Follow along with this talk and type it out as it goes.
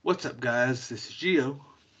What's up, guys? This is Gio.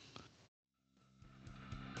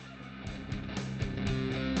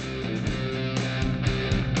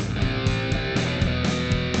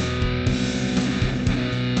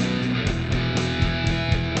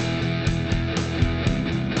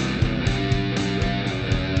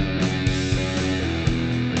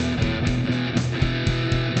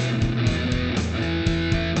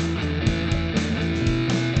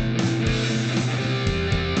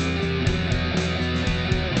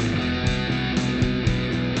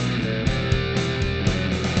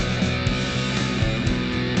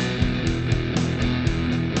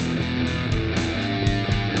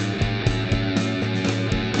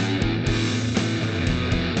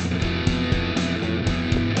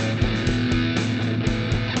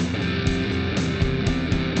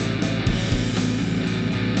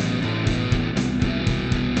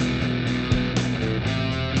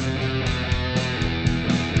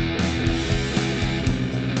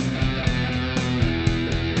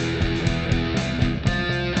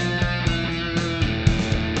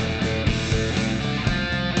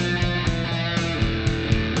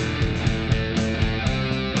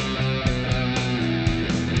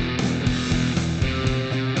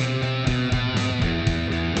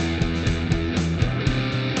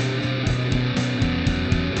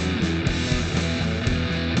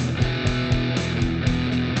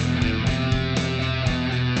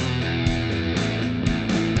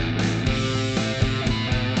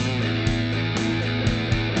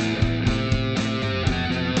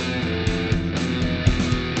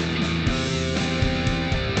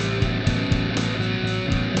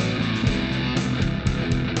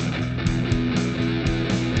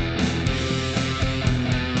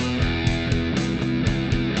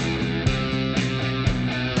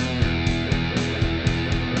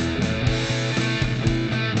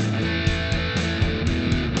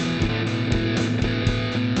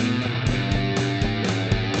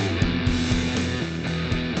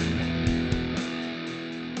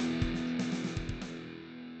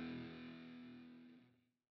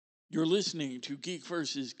 You're listening to Geek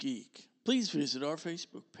vs. Geek. Please visit our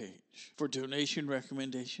Facebook page for donation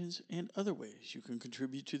recommendations and other ways you can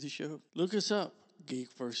contribute to the show. Look us up, Geek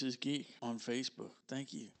vs. Geek, on Facebook.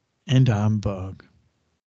 Thank you. And I'm Bug.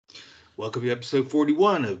 Welcome to episode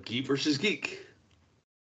 41 of Geek vs. Geek.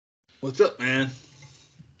 What's up, man?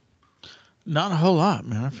 Not a whole lot,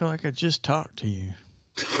 man. I feel like I just talked to you.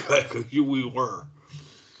 We were.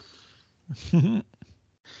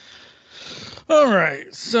 All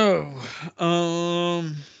right, so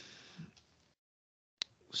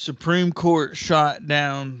Supreme Court shot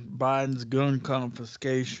down Biden's gun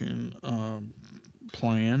confiscation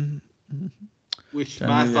plan. Which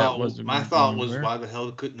my thought was why the hell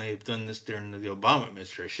couldn't they have done this during the Obama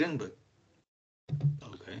administration? But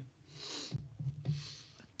okay.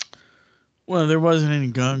 Well, there wasn't any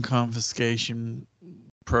gun confiscation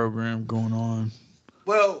program going on.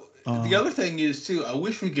 Well, the other thing is too, I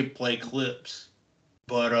wish we could play clips,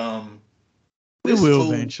 but we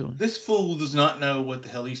will eventually. This fool does not know what the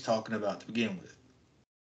hell he's talking about to begin with.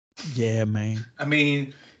 Yeah, man. I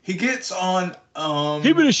mean, he gets on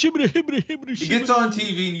He gets on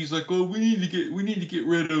TV and he's like, "Well, we need to get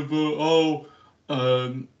rid of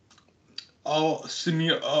all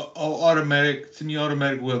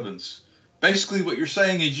semi-automatic weapons." Basically, what you're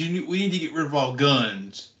saying is we need to get rid of all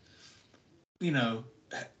guns. You know,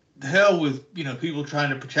 the hell with people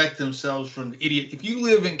trying to protect themselves from the idiot. If you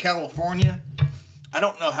live in California, I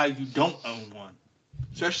don't know how you don't own one,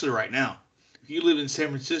 especially right now. If you live in San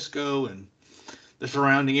Francisco and the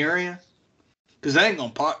surrounding area, because they ain't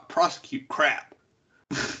gonna prosecute crap.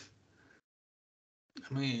 I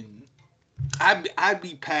mean, I'd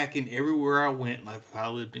be packing everywhere I went like if I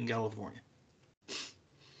lived in California.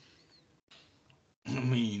 I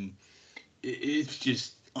mean, it's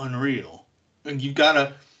just unreal. And you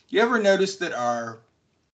ever notice that our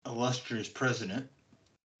illustrious president,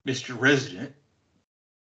 Mr. Resident,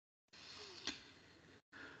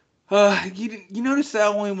 you notice that I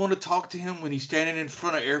only want to talk to him when he's standing in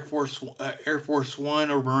front of Air Force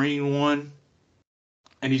One or Marine One,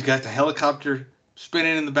 and he's got the helicopter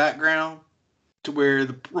spinning in the background to where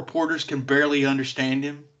the reporters can barely understand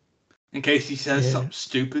him in case he says something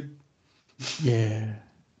stupid. Yeah,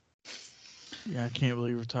 I can't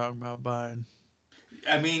believe we're talking about Biden.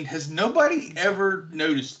 I mean, has nobody ever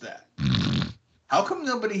noticed that? How come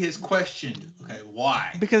nobody has questioned? Okay,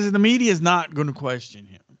 why? Because the media is not going to question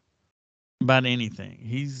him about anything.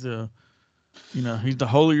 He's he's the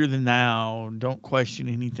holier than thou. Don't question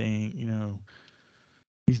anything.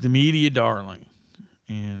 He's the media darling,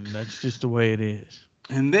 and that's just the way it is.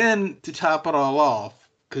 And then to top it all off,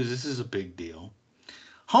 because this is a big deal,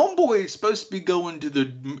 Homeboy is supposed to be going to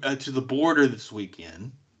the border this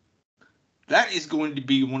weekend. That is going to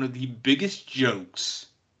be one of the biggest jokes.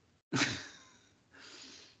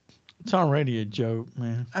 It's already a joke,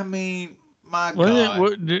 man. I mean, my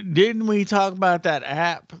God. Didn't we talk about that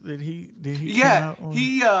app that he came out on?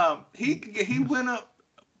 He went up,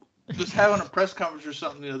 was having a press conference or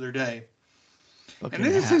something the other day. And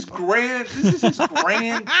this is his grand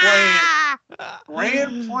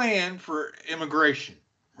plan for immigration,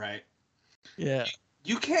 right? Yeah.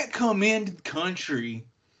 You can't come into the country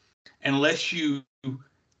unless you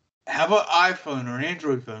have an iPhone or an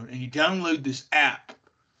Android phone and you download this app.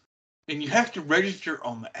 And you have to register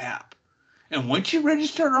on the app. And once you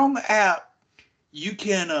register on the app, you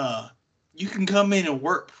can come in and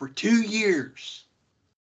work for 2 years.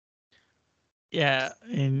 Yeah,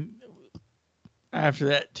 and after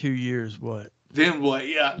that 2 years, what? Then what?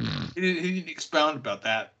 Yeah, he didn't expound about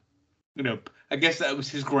that. I guess that was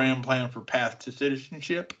his grand plan for path to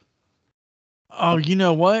citizenship. Oh, you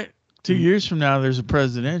know what? 2 years from now, there's a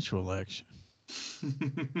presidential election.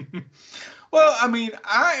 Well, I mean,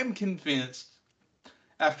 I am convinced,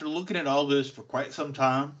 after looking at all this for quite some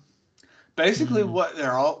time, basically what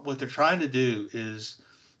they're trying to do is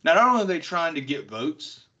not only are they trying to get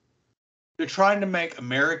votes, they're trying to make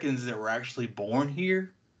Americans that were actually born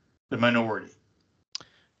here the minority.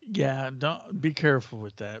 Yeah, don't be careful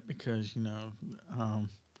with that because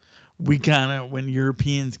we kind of, when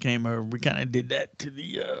Europeans came over, we kind of did that to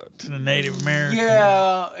the Native Americans.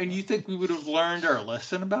 Yeah, and you think we would have learned our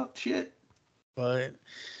lesson about shit? But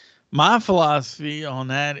my philosophy on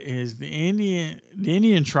that is the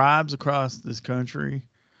Indian tribes across this country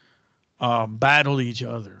battled each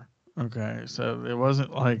other. Okay, so it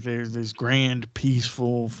wasn't like there's this grand,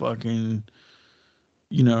 peaceful fucking,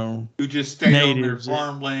 who just stayed on their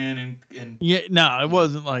farmland and yeah, no, it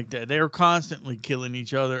wasn't like that. They were constantly killing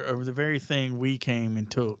each other over the very thing we came and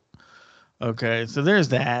took. Okay, so there's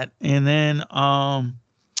that, and then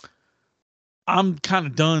I'm kind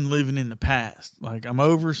of done living in the past. Like, I'm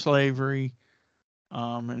over slavery.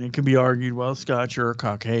 And it can be argued, well, Scott, you're a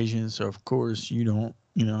Caucasian, so of course you don't,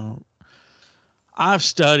 I've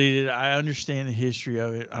studied it. I understand the history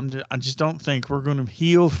of it. I just don't think we're going to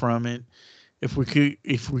heal from it if we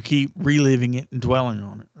keep reliving it and dwelling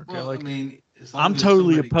on it. Okay, well, like, I mean, I'm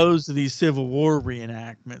totally opposed to these Civil War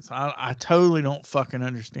reenactments. I totally don't fucking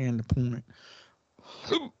understand the point.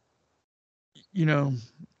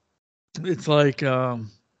 It's like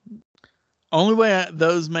only way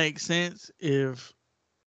those make sense is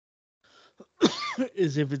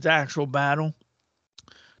if it's actual battle.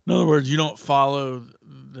 In other words, you don't follow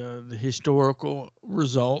the historical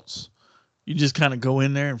results. You just kind of go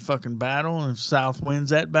in there and fucking battle, and if South wins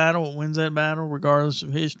that battle, it wins that battle regardless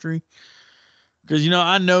of history. Because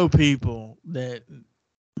I know people that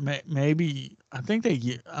maybe I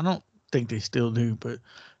don't think they still do, but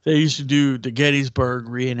they used to do the Gettysburg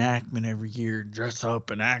reenactment every year, dress up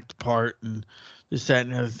and act a part and this, that,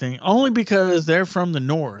 and the other thing, only because they're from the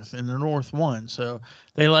North and the North won. So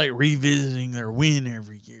they like revisiting their win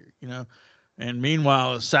every year, And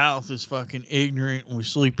meanwhile, the South is fucking ignorant and we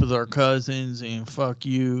sleep with our cousins and fuck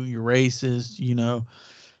you, you're racist,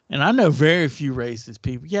 And I know very few racist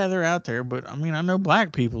people. Yeah, they're out there, but I mean, I know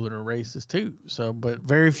black people that are racist too. So, but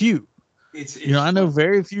very few. I know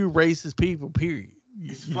very few racist people, period.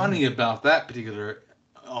 It's funny about that particular,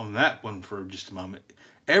 on that one for just a moment.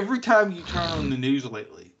 Every time you turn on the news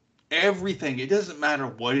lately, everything, it doesn't matter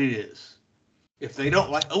what it is. If they don't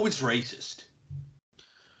like, it's racist.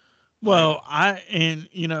 Well,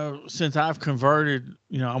 since I've converted,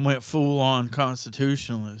 I went full on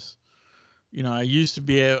constitutionalist. I used to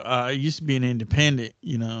be an independent,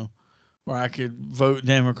 where I could vote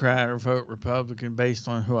Democrat or vote Republican based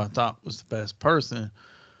on who I thought was the best person.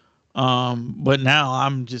 But now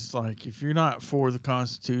I'm just like, if you're not for the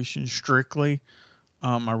Constitution strictly,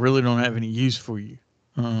 I really don't have any use for you.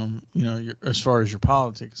 As far as your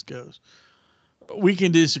politics goes. We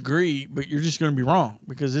can disagree, but you're just going to be wrong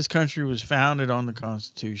because this country was founded on the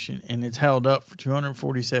Constitution and it's held up for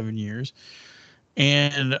 247 years.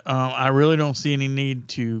 And I really don't see any need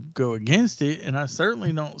to go against it, and I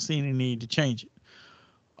certainly don't see any need to change it.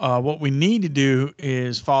 What we need to do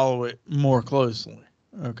is follow it more closely.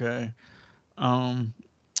 Okay.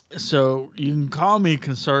 So you can call me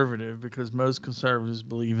conservative because most conservatives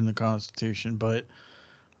believe in the Constitution, but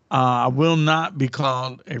I will not be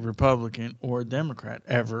called a Republican or a Democrat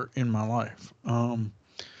ever in my life.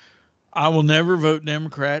 I will never vote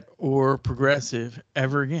Democrat or progressive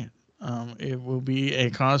ever again. It will be a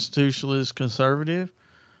constitutionalist conservative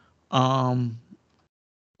or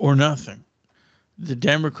nothing. the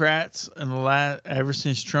Democrats ever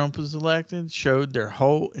since Trump was elected showed their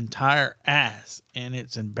whole entire ass, and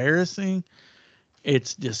it's embarrassing,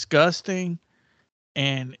 it's disgusting,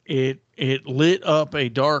 and it lit up a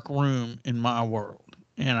dark room in my world.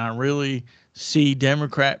 And I really see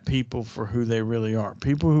Democrat people for who they really are.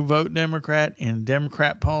 People who vote Democrat and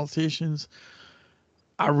Democrat politicians,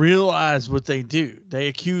 I realize what they do. They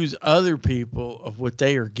accuse other people of what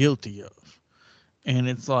they are guilty of. And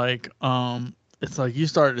it's like you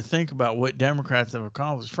start to think about what Democrats have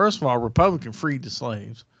accomplished. First of all, Republican freed the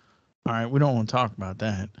slaves. All right, we don't want to talk about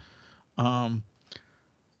that.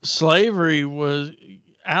 Slavery was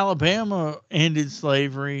Alabama ended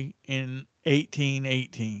slavery in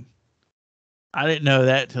 1818. I didn't know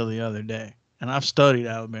that till the other day, and I've studied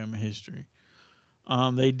Alabama history.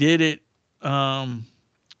 They did it.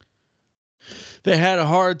 They had a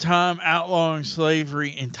hard time outlawing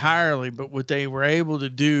slavery entirely, but what they were able to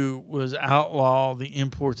do was outlaw the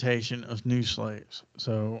importation of new slaves.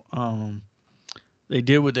 So they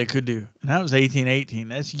did what they could do, and that was 1818.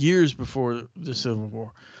 That's years before the Civil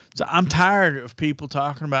War. So I'm tired of people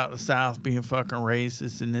talking about the South being fucking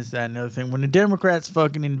racist and this, that, and the other thing. When the Democrats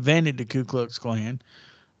fucking invented the Ku Klux Klan,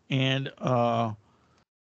 and the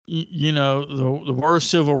worst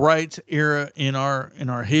civil rights era in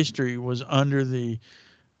our history was under the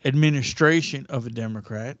administration of a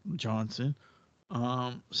Democrat, Johnson.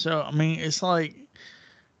 So I mean, it's like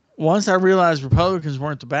once I realized Republicans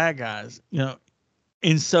weren't the bad guys,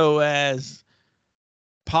 and so as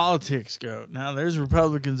politics go, now there's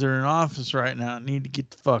Republicans that are in office right now that need to get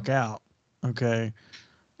the fuck out. Okay.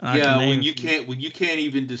 When you can't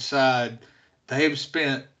even decide, they've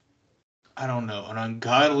spent, I don't know, an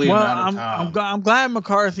ungodly amount of time. I'm glad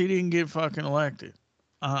McCarthy didn't get fucking elected.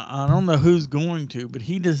 I don't know who's going to, but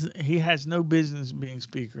he has no business being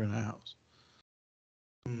Speaker in the House.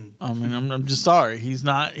 I mean, I'm just sorry. He's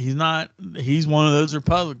one of those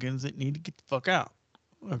Republicans that need to get the fuck out.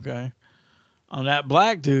 Okay. On that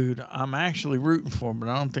black dude, I'm actually rooting for him, but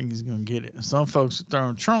I don't think he's going to get it. And some folks are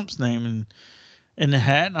throwing Trump's name in the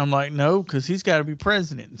hat, and I'm like, no, because he's got to be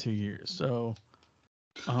president in 2 years. So,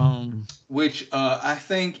 which I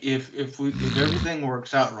think if everything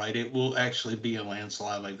works out right, it will actually be a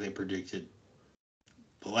landslide like they predicted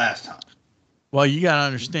the last time. Well, you got to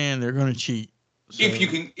understand they're going to cheat. So. If you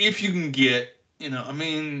can get, I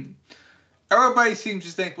mean. Everybody seems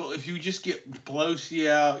to think, well, if you just get Pelosi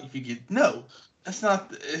out, it's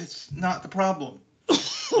not the problem.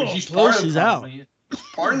 She's part of the problem.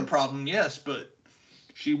 Part of the problem, yes, but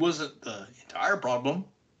she wasn't the entire problem.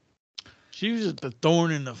 She was just the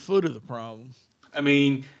thorn in the foot of the problem. I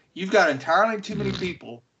mean, you've got entirely too many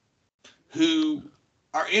people who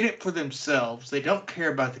are in it for themselves. They don't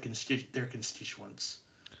care about their constituents.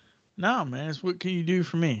 No, man. It's what can you do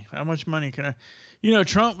for me? How much money can I?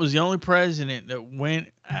 Trump was the only president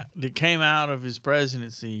that came out of his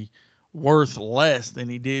presidency worth less than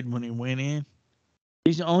he did when he went in.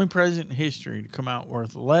 He's the only president in history to come out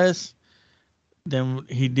worth less than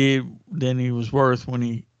he was worth when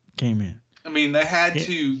he came in. I mean, they had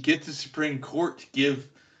to get the Supreme Court to give.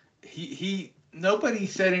 Nobody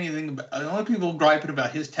said anything about. The only people griping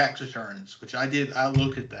about his tax returns, which I did. I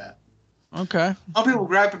looked at that. Okay. All people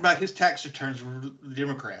griping about his tax returns were the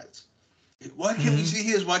Democrats. Why can't we see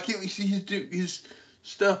his? Why can't we see his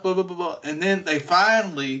stuff? Blah blah blah blah. And then they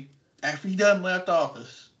finally, after he done left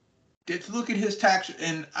office, get to look at his tax.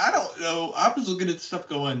 And I don't know. I was looking at the stuff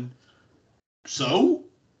going. So,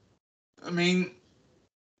 I mean,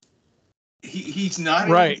 he's not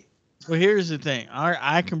right. Well, here's the thing.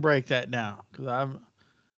 I can break that down because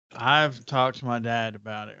I've talked to my dad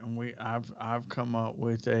about it, and I've come up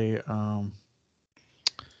with an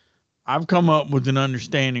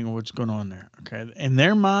understanding of what's going on there. Okay, in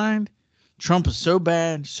their mind, Trump is so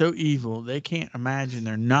bad, so evil, they can't imagine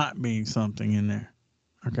there not being something in there.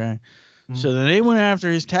 Okay, so then they went after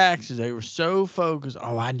his taxes. They were so focused.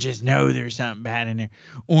 Oh, I just know there's something bad in there.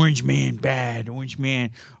 Orange man bad. Orange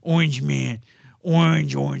man. Orange man.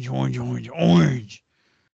 Orange. Orange. Orange. Orange. Orange.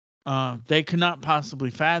 They could not possibly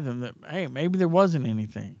fathom that, hey, maybe there wasn't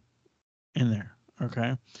anything in there.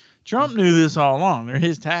 Okay. Trump knew this all along. They're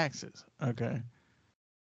his taxes. Okay.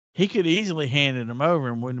 He could easily handed them over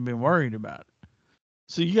and wouldn't have been worried about it.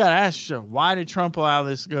 So you got to ask yourself, why did Trump allow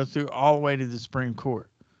this to go through all the way to the Supreme Court?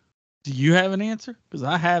 Do you have an answer? Because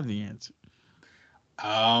I have the answer.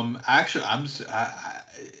 Actually, I'm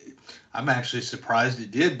actually surprised it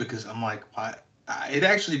did, because I'm like, why? It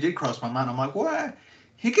actually did cross my mind. I'm like, why?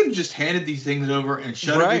 He could have just handed these things over and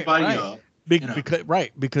shut everybody up.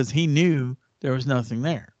 Because he knew there was nothing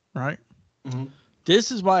there, right? Mm-hmm.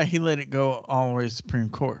 This is why he let it go all the way to the Supreme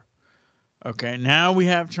Court. Okay, now we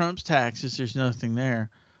have Trump's taxes. There's nothing there,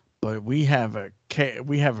 but we have a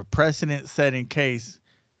precedent-setting case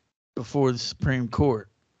before the Supreme Court.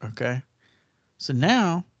 Okay, so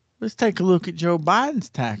now let's take a look at Joe Biden's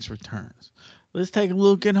tax returns. Let's take a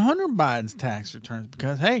look at Hunter Biden's tax returns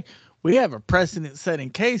because hey, we have a precedent-setting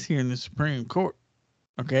case here in the Supreme Court.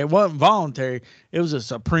 Okay, it wasn't voluntary; it was a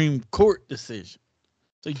Supreme Court decision.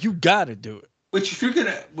 So you got to do it. That's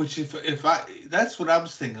what I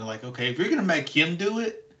was thinking. Like, okay, if you're gonna make him do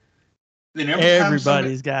it, then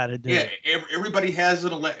everybody's got to do it. Everybody has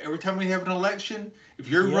every time we have an election. If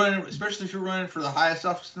you're running, especially if you're running for the highest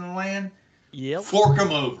office in the land, fork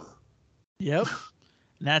them over. Yep,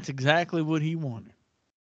 and that's exactly what he wanted.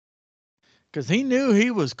 Because he knew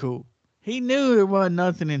he was cool. He knew there wasn't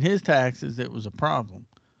nothing in his taxes that was a problem,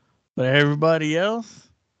 but everybody else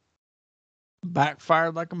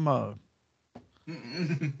backfired like a mug.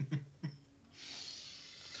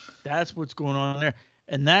 That's what's going on there.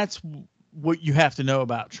 And that's what you have to know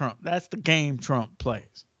about Trump. That's the game Trump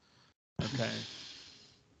plays. Okay.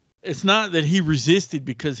 It's not that he resisted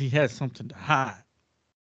because he had something to hide.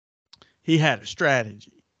 He had a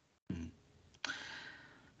strategy.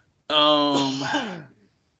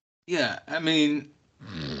 Yeah, I mean,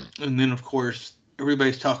 and then of course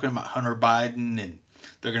everybody's talking about Hunter Biden and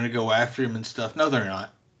they're going to go after him and stuff. No, they're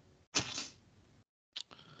not.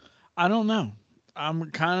 I don't know.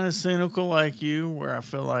 I'm kind of cynical like you, where I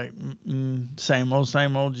feel like same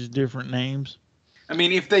old, just different names. I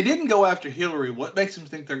mean, if they didn't go after Hillary, what makes them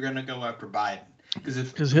think they're going to go after Biden?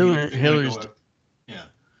 Because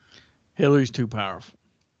Hillary's too powerful.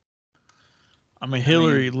 I mean,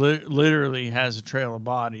 Hillary literally has a trail of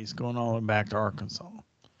bodies going all the way back to Arkansas.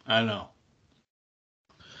 I know.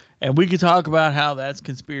 And we could talk about how that's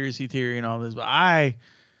conspiracy theory and all this, but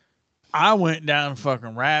I went down a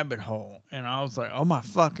fucking rabbit hole and I was like, oh my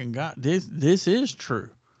fucking God, this is true.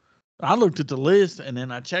 I looked at the list and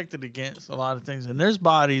then I checked it against a lot of things, and there's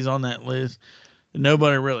bodies on that list that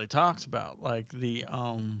nobody really talks about, like the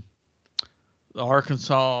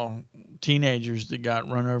Arkansas teenagers that got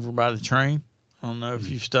run over by the train. I don't know if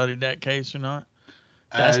you've studied that case or not.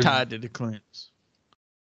 That's tied to the Clintons.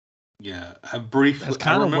 Yeah, I briefly. That's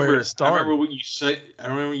kind of where it started. I remember what you said. I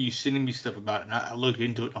remember you sending me stuff about it, and I looked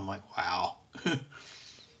into it. And I'm like, wow.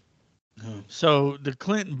 So the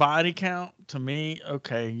Clinton body count, to me,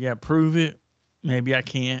 okay, yeah, prove it. Maybe I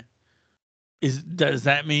can't. Does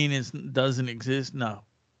that mean it doesn't exist? No.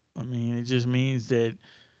 I mean, it just means that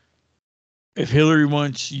if Hillary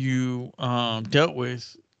wants you dealt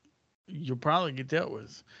with, you'll probably get dealt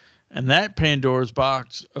with. And that Pandora's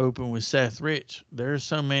box opened with Seth Rich. There's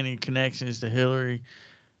so many connections to Hillary,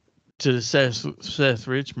 to the Seth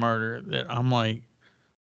Rich murder, that I'm like,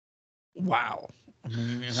 wow. I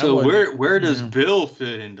mean, so where does Bill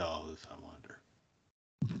fit into all this, I wonder?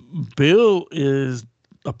 Bill is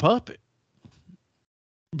a puppet.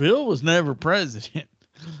 Bill was never president.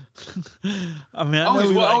 I mean, I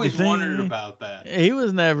always wondered about that. He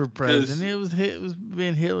was never president. It was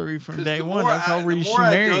been Hillary from day one. That's how she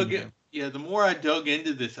married him. Yeah, the more I dug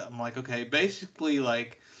into this, I'm like, okay, basically,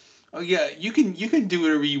 like, oh yeah, you can do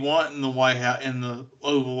whatever you want in the White House, in the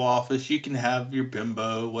Oval Office. You can have your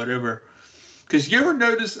bimbo, whatever. Because you ever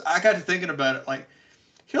notice? I got to thinking about it. Like,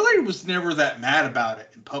 Hillary was never that mad about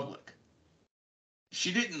it in public.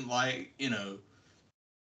 She didn't, like,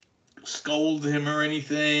 scold him or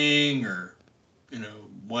anything, or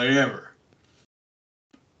whatever.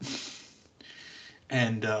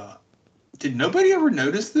 And did nobody ever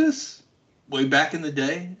notice this way back in the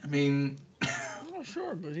day? I mean, I'm not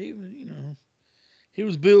sure, but he was, he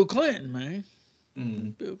was Bill Clinton, man.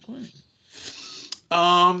 Bill Clinton.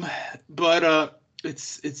 But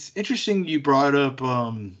it's interesting you brought up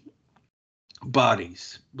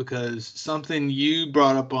bodies, because something you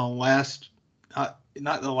brought up on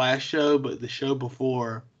not the last show, but the show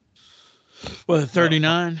before. Well,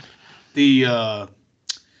 39. The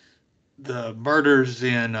murders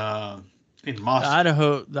in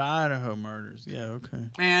Moscow. The Idaho murders. Yeah, okay.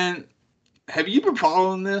 And have you been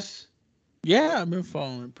following this? Yeah, I've been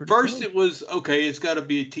following it pretty First close. It was, okay, it's got to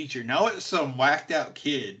be a teacher. Now it's some whacked out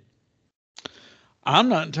kid. I'm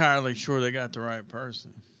not entirely sure they got the right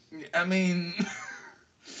person. I mean,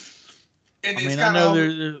 I know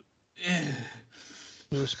there's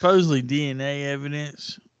supposedly DNA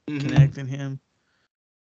evidence connecting him,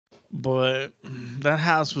 but that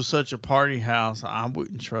house was such a party house, I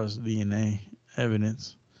wouldn't trust DNA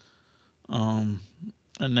evidence. And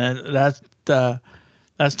that's the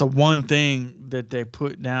one thing that they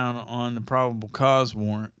put down on the probable cause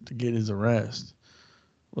warrant to get his arrest,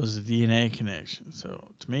 was the DNA connection.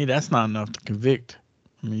 So to me, that's not enough to convict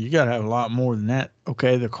I mean, you got to have a lot more than that.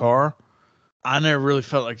 Okay, the car. I never really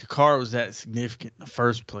felt like the car was that significant in the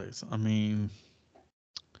first place. I mean,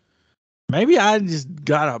 maybe I just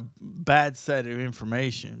got a bad set of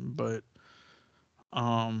information, but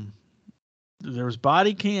there was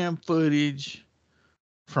body cam footage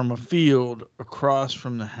from a field across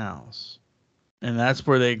from the house. And that's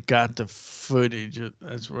where they got the footage.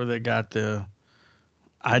 That's where they got the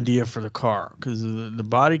idea for the car. Because the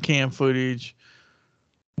body cam footage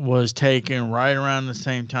was taken right around the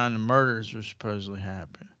same time the murders were supposedly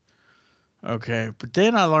happening. Okay. But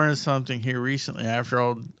then I learned something here recently after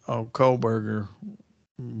old Kohlberger,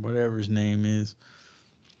 whatever his name is,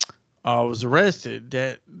 was arrested.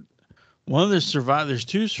 That one of the there's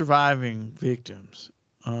two surviving victims.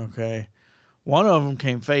 Okay. One of them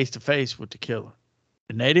came face to face with the killer.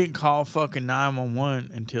 And they didn't call fucking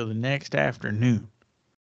 911 until the next afternoon.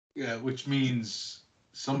 Yeah, which means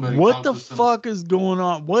somebody. What the fuck is going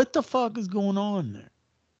on? What the fuck is going on there?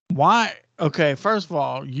 Why? Okay, first of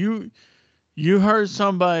all, you heard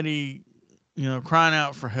somebody, crying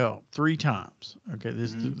out for help 3 times. Okay,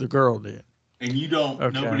 the girl did. And you don't.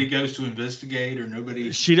 Okay. Nobody goes to investigate, or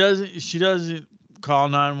nobody. She doesn't call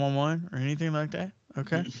 911 or anything like that.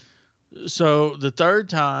 Okay. So the third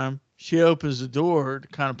time, she opens the door to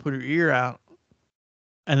kind of put her ear out,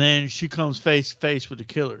 and then she comes face to face with the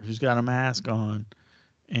killer, who's got a mask on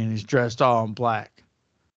and is dressed all in black.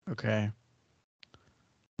 Okay.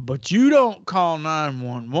 But you don't call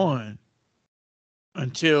 911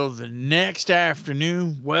 until the next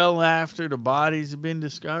afternoon, well after the bodies have been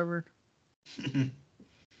discovered.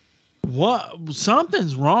 What?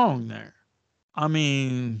 Something's wrong there. I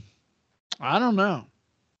mean, I don't know.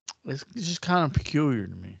 It's just kind of peculiar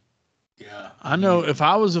to me. Yeah. I know if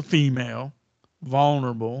I was a female,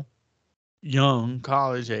 vulnerable, young,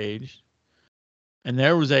 college age, and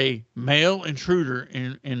there was a male intruder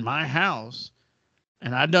in my house,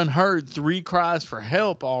 and I done heard 3 cries for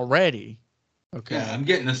help already. Okay. Yeah, I'm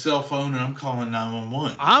getting a cell phone and I'm calling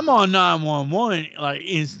 911. I'm on 911 like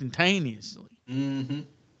instantaneously. Mm-hmm.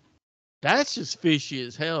 That's just fishy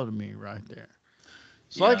as hell to me right there.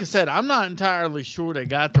 So like I said, I'm not entirely sure they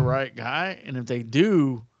got the right guy. And if they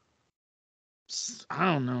do, I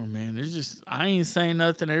don't know, man. There's just, I ain't saying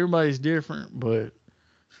nothing. Everybody's different, but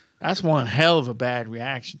that's one hell of a bad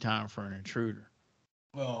reaction time for an intruder.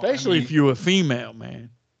 Well, especially if you're a female, man.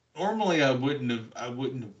 Normally I wouldn't have,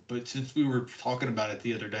 but since we were talking about it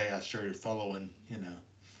the other day, I started following,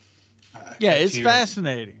 yeah, it's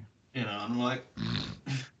fascinating. I'm like,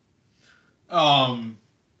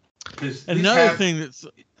 because another thing that's,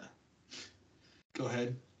 go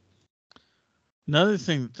ahead. Another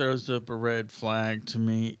thing that throws up a red flag to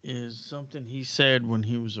me is something he said when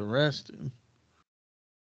he was arrested.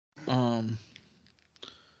 As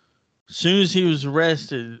soon as he was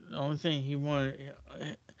arrested, the only thing he wanted,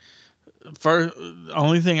 the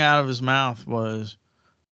only thing out of his mouth was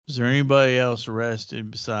there anybody else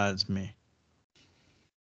arrested besides me?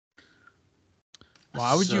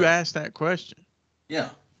 Why would you ask that question? Yeah,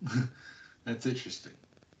 that's interesting.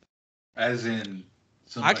 As in,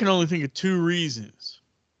 I can only think of 2 reasons.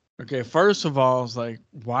 Okay, first of all, it's like,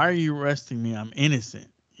 why are you arresting me? I'm innocent.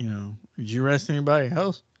 Did you arrest anybody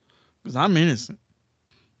else? Because I'm innocent.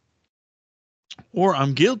 Or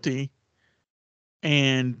I'm guilty,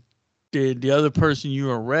 and did the other person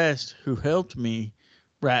you arrest who helped me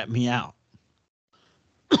rat me out?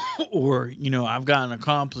 Or, I've got an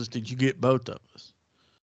accomplice. Did you get both of us?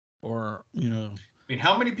 Or, I mean,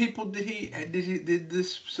 how many people did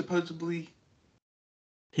this supposedly?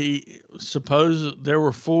 There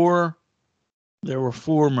were 4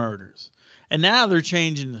 murders. And now they're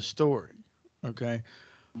changing the story. Okay.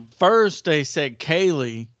 First they said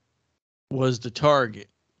Kaylee was the target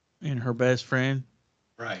and her best friend.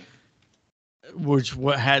 Right. Which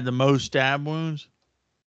had the most stab wounds.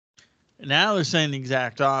 Now they're saying the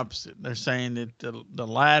exact opposite. They're saying that the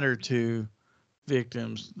latter 2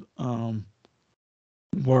 victims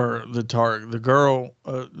were the target. The girl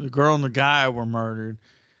and the guy were murdered,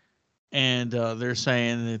 and they're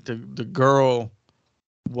saying that the girl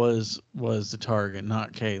was the target,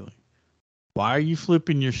 not Kaylee. Why are you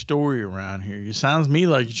flipping your story around here? It sounds to me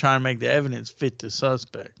like you're trying to make the evidence fit the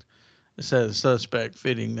suspect instead of the suspect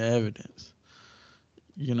fitting the evidence.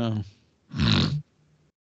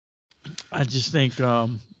 I just think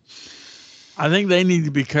I think they need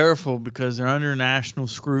to be careful because they're under national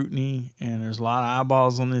scrutiny and there's a lot of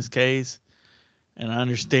eyeballs on this case. And I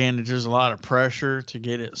understand that there's a lot of pressure to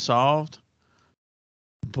get it solved.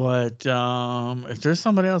 But if there's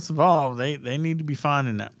somebody else involved, they need to be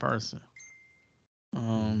finding that person.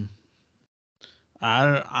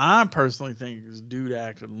 I personally think this dude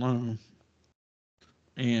acted alone,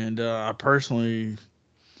 and I personally,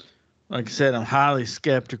 like I said, I'm highly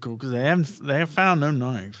skeptical because they have found no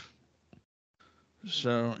knife.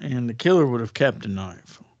 So, and the killer would have kept a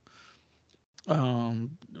knife.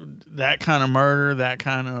 That kind of murder, that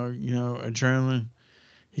kind of adrenaline,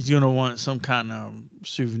 he's gonna want some kind of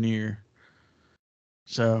souvenir.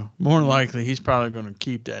 So more than likely, he's probably gonna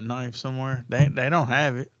keep that knife somewhere. They don't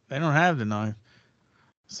have it. They don't have the knife.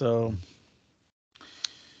 So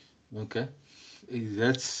Okay,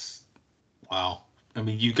 that's wow. I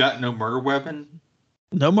mean, you got no murder weapon,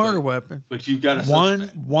 no murder weapon. but you've got a one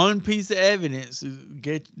suspect. one piece of evidence to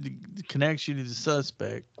get connects you to the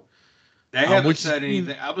suspect. They haven't said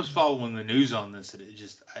anything. I was following the news on this, and they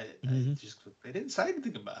didn't say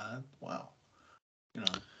anything about it. Wow,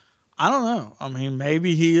 I don't know. I mean,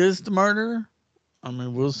 maybe he is the murderer. I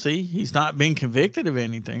mean, we'll see. He's not been convicted of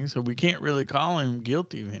anything, so we can't really call him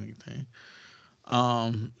guilty of anything.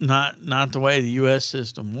 Not the way the U.S.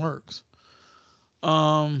 system works.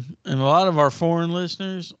 And a lot of our foreign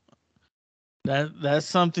listeners, that's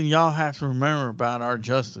something y'all have to remember about our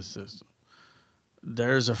justice system.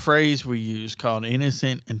 There's a phrase we use called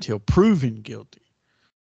innocent until proven guilty.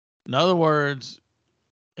 In other words,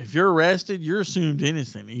 if you're arrested, you're assumed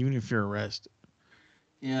innocent, even if you're arrested.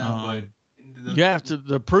 Yeah, but you have to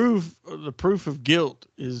the proof of guilt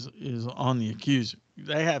is on the accuser.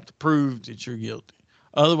 They have to prove that you're guilty.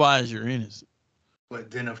 Otherwise, you're innocent.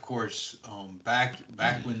 But then, of course, back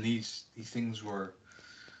when these things were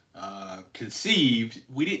conceived,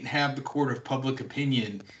 we didn't have the court of public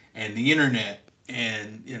opinion and the internet,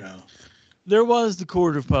 and there was the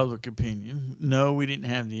court of public opinion. No, we didn't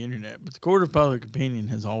have the internet, but the court of public opinion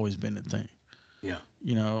has always been a thing. Yeah,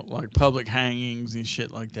 like public hangings and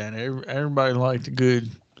shit like that. Everybody liked a good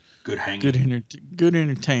hanging, good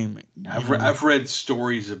entertainment. I've read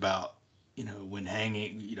stories about when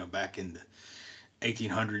hanging, back in the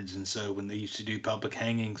 1800s and so when they used to do public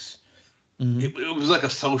hangings, it was like a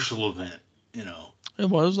social event. It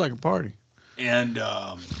was like a party, and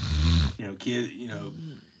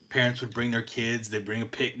parents would bring their kids. They'd bring a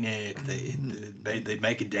picnic. They'd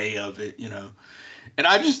make a day of it. And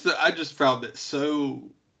I just found that so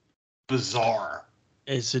bizarre.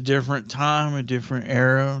 It's a different time, a different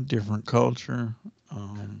era, different culture.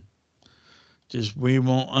 Just we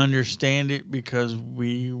won't understand it because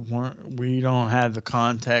we don't have the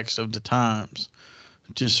context of the times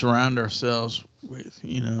to surround ourselves with.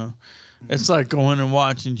 It's like going and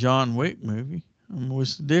watching John Wick movie. I mean,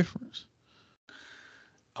 what's the difference?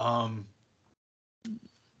 I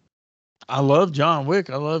love John Wick.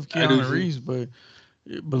 I love Keanu Reeves, but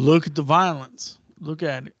look at the violence. Look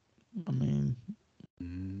at it. I mean,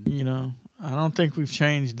 I don't think we've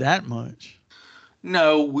changed that much.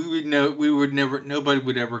 No, nobody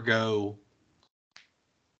would ever go,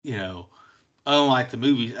 unlike the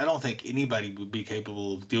movies, I don't think anybody would be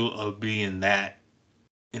capable of being that,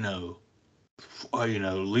 lethal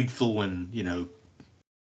and,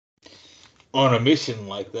 on a mission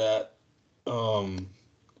like that.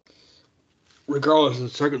 Regardless of the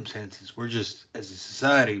circumstances, we're just, as a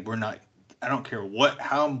society, we're not, I don't care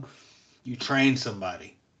how you train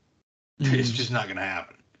somebody, it's just not going to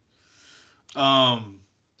happen. Well,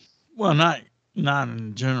 not in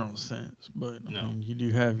a general sense, but no. I mean, you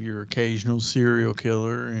do have your occasional serial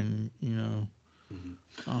killer, and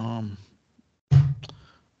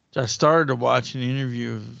I started to watch an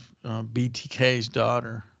interview of BTK's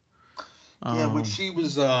daughter. But she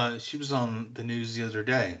was on the news the other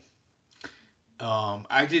day.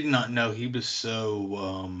 I did not know he was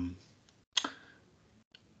so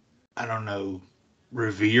I don't know,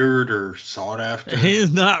 revered or sought after. He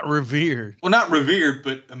is not revered. Well, not revered,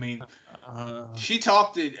 but I mean, she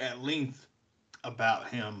talked at length about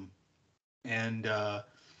him, and I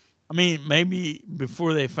mean, maybe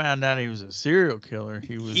before they found out he was a serial killer,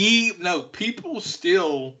 people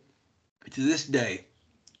still to this day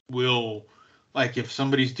will, like, if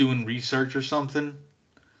somebody's doing research or something,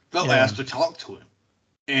 they'll ask to talk to him,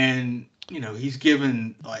 and he's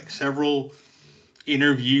given like several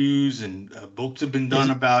interviews and books have been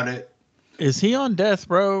done about it. Is he on death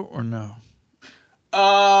row or no?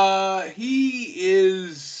 He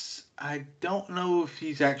is. I don't know if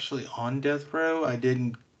he's actually on death row. I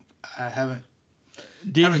haven't.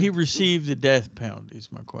 Did he receive the death penalty?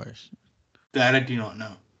 Is my question. That I do not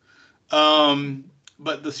know.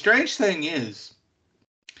 But the strange thing is,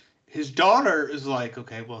 his daughter is like,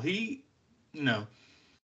 okay, well, he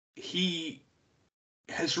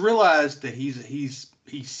has realized that he's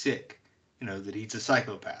sick, that he's a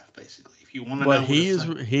psychopath, basically. If you want to know,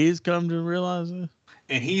 he's come to realize this,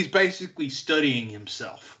 and he's basically studying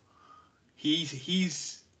himself.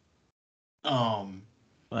 He's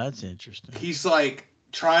That's interesting. he's like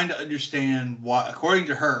trying to understand why, according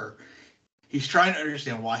to her, he's trying to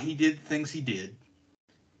understand why he did the things he did.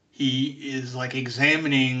 He is like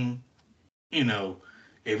examining,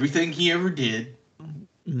 everything he ever did.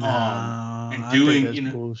 Nah, and I think doing,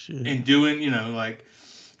 that's bullshit. and doing,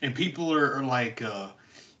 and people are like,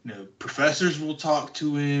 professors will talk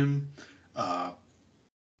to him,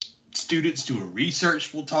 students doing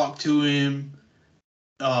research will talk to him.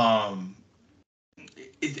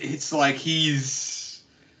 It's like he's,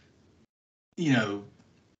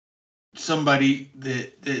 somebody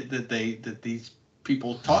that these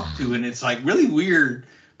people talk to, and it's like really weird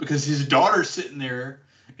because his daughter's sitting there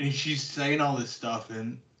and she's saying all this stuff,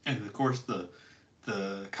 and of course the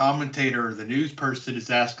commentator, the news person, is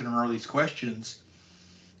asking her all these questions,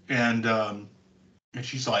 and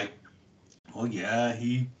she's like, well, yeah,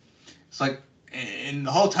 it's like, and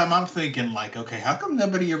the whole time I'm thinking like, okay, how come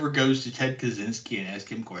nobody ever goes to Ted Kaczynski and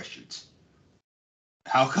asks him questions?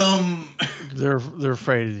 How come they're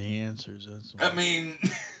afraid of the answers? That's why. I mean,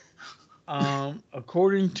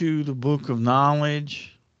 according to the Book of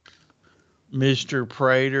Knowledge, Mr.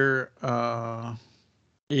 Prater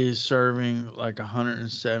is serving like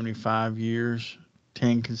 175 years,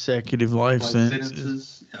 10 consecutive life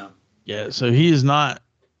sentences. Yeah. Yeah, so he is not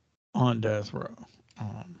on death row.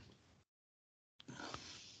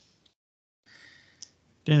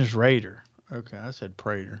 Dennis Rader. Okay, I said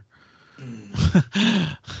Prater.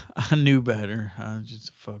 I knew better. I was just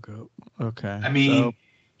a fuck up. Okay. I mean,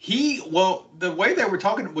 the way they were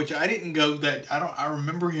talking, which I didn't go that, I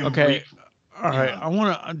remember him. Okay. All right. I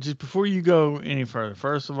want to, just before you go any further,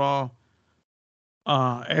 first of all,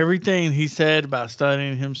 everything he said about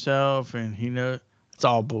studying himself and it's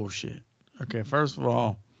all bullshit. Okay. First of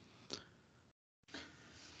all,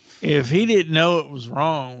 if he didn't know it was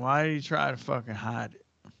wrong, why did he try to fucking hide it?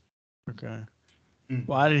 Okay.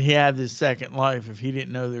 Why did he have this second life if he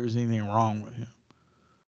didn't know there was anything wrong with him?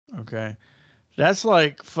 Okay. That's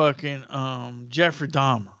like fucking Jeffrey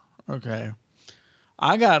Dahmer. Okay.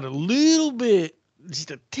 I got a little bit,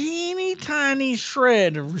 just a teeny tiny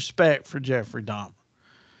shred of respect for Jeffrey Dahmer.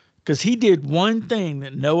 Because he did one thing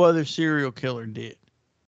that no other serial killer did.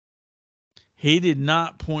 He did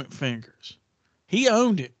not point fingers. He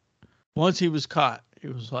owned it once he was caught.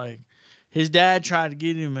 It was like, his dad tried to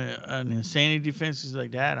get him an insanity defense. He's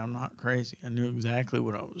like, Dad, I'm not crazy. I knew exactly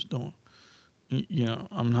what I was doing.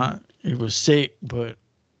 I'm not, it was sick, but,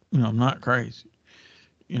 I'm not crazy.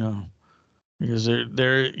 Because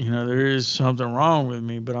there is something wrong with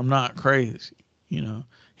me, but I'm not crazy.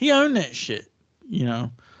 He owned that shit,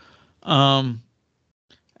 and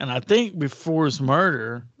I think before his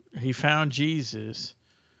murder, he found Jesus,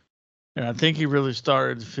 and I think he really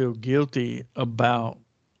started to feel guilty about,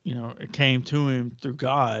 it came to him through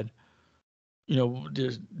God,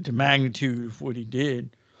 just the magnitude of what he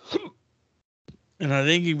did. And I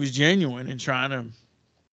think he was genuine in trying to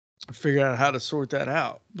figure out how to sort that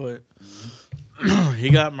out. But he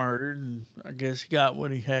got murdered, and I guess he got what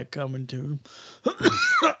he had coming to him.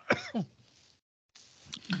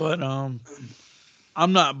 But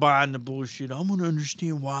I'm not buying the bullshit. I'm gonna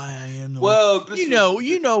understand why I am the way.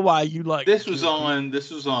 You know why you like this was on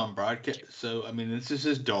broadcast. So I mean, this is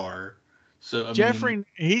his daughter. So Jeffrey,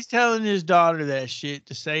 he's telling his daughter that shit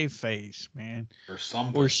to save face, man. Or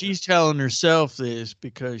something. Or she's telling herself this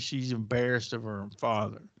because she's embarrassed of her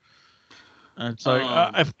father. And it's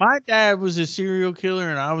like, if my dad was a serial killer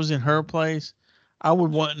and I was in her place, I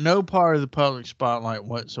would want no part of the public spotlight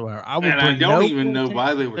whatsoever. I don't even know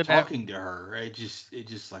why they were talking to her. It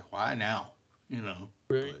just like, why now?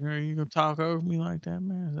 Really? Are you gonna talk over me like that,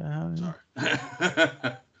 man? Is that how?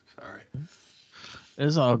 Sorry. Sorry.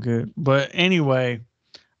 It's all good. But anyway,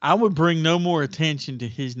 I would bring no more attention to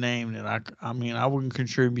his name than I wouldn't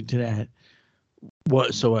contribute to that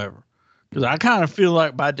whatsoever. Because I kind of feel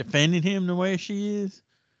like by defending him the way she is,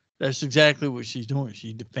 that's exactly what she's doing.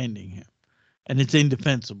 She's defending him. And it's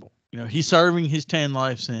indefensible. He's serving his 10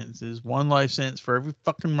 life sentences, 1 life sentence for every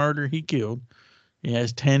fucking murder he killed. He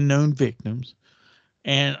has 10 known victims.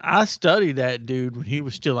 And I studied that dude when he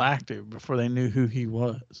was still active before they knew who he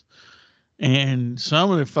was. And some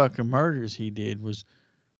of the fucking murders he did was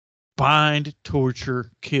bind, torture,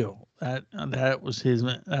 kill. That was his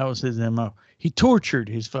MO. He tortured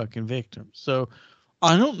his fucking victims. So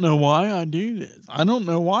I don't know why I do this. I don't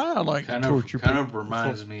know why I like to torture people. Kind of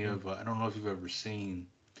reminds me of, I don't know if you've ever seen,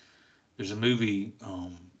 there's a movie, I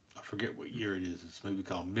forget what year it is. It's a movie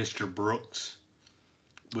called Mr. Brooks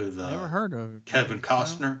with never heard of it. Kevin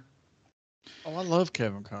Costner. Oh, I love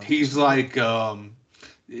Kevin Costner. He's like,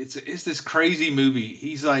 it's this crazy movie.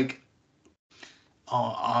 He's like,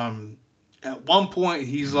 at one point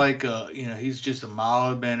he's like, he's just a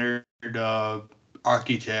mild-mannered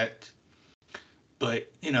architect,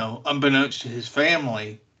 but unbeknownst to his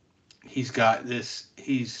family, he's got this.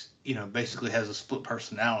 He's basically has a split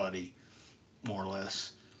personality, more or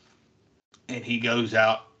less, and he goes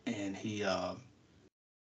out and he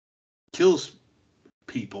kills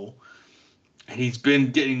people, and he's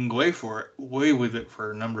been getting away with it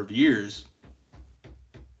for a number of years.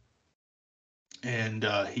 And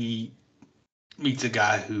he meets a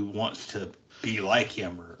guy who wants to be like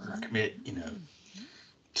him or commit,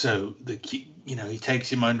 So he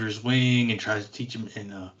takes him under his wing and tries to teach him.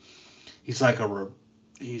 And he's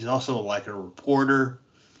he's also like a reporter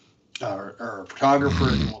or a photographer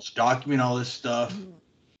and wants to document all this stuff.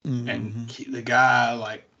 Mm-hmm. And the guy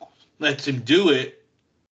like lets him do it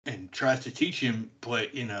and tries to teach him,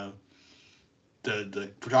 but the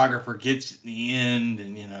photographer gets in the end,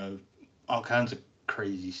 and all kinds of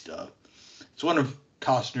crazy stuff. It's one of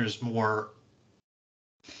Costner's more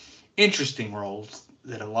interesting roles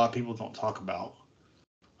that a lot of people don't talk about.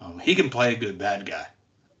 He can play a good bad guy.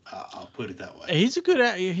 I'll put it that way. He's a good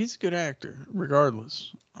actor,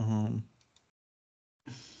 regardless.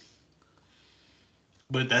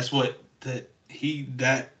 But that's what this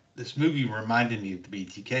movie reminded me of the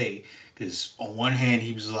BTK, because on one hand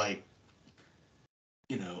he was like,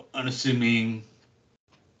 unassuming,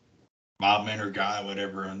 mild-mannered guy,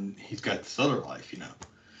 whatever, and he's got this other life,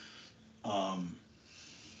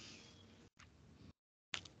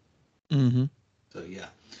 So yeah.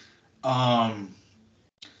 I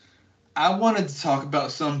wanted to talk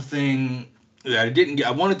about something that I didn't get.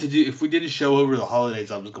 I wanted to do, if we did a show over the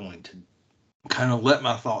holidays, I was going to kind of let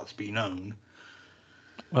my thoughts be known.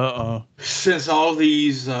 Since all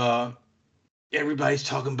these, everybody's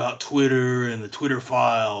talking about Twitter and the Twitter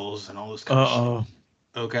files and all this kind of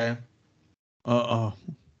shit. Okay.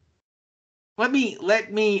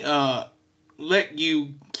 Let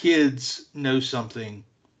you kids know something,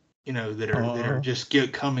 that are just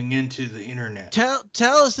coming into the internet.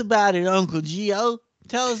 Tell us about it, Uncle Gio.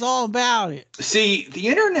 Tell us all about it. See, the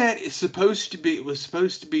internet was supposed to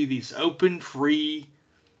be these open, free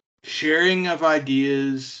sharing of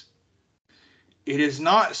ideas. It was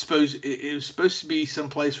supposed to be some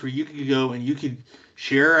place where you could go and you could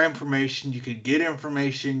share information, you could get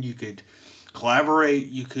information, you could collaborate,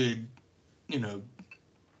 you could, it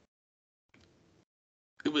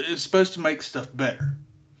was supposed to make stuff better.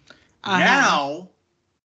 Now,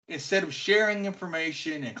 instead of sharing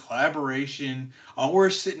information and collaboration, all we're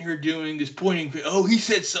sitting here doing is pointing, he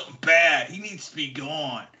said something bad, he needs to be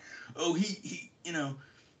gone. He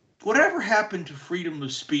whatever happened to freedom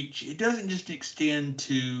of speech? It doesn't just extend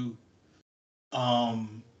to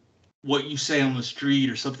what you say on the street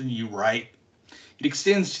or something you write. It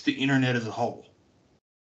extends to the internet as a whole.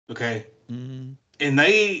 Okay? Mm-hmm. And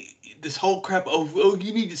this whole crap,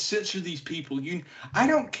 you need to censor these people. I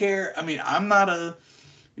don't care. I mean, I'm not a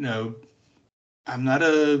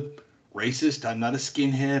racist. I'm not a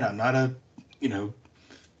skinhead. I'm not a,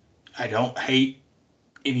 I don't hate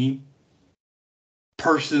any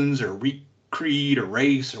persons or creed or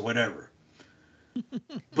race or whatever.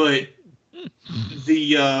 But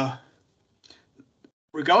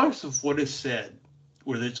regardless of what is said,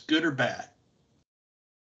 whether it's good or bad,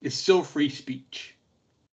 it's still free speech.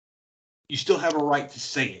 You still have a right to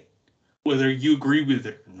say it, whether you agree with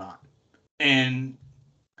it or not. And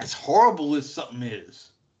as horrible as something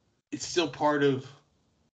is, it's still part of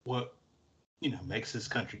what, makes this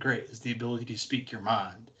country great, is the ability to speak your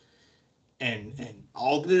mind. And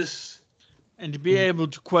all this. And to be able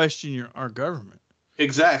to question our government.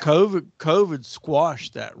 Exactly. COVID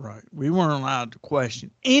squashed that right. We weren't allowed to question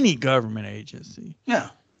any government agency. Yeah.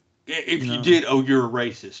 If you did, you're a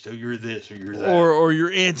racist, you're this, or you're that. Or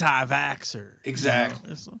you're anti-vaxxer.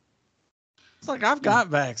 Exactly. It's like I've got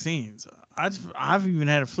vaccines. I've even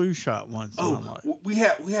had a flu shot once in my life. We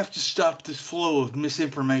have to stop this flow of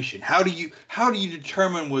misinformation. How do you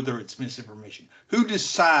determine whether it's misinformation? Who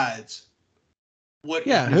decides what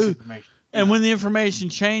is misinformation? And when the information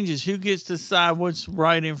changes, who gets to decide what's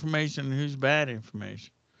right information and who's bad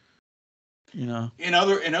information? In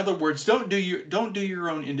other words, don't do your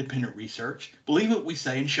own independent research. Believe what we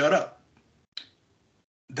say and shut up.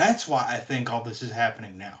 That's why I think all this is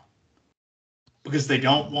happening now. Because they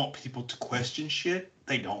don't want people to question shit.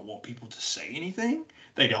 They don't want people to say anything.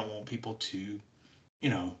 They don't want people to, they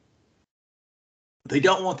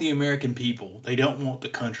don't want the American people. They don't want the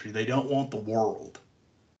country. They don't want the world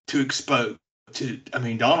to expose.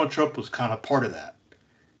 Donald Trump was kind of part of that.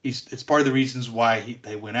 It's part of the reasons why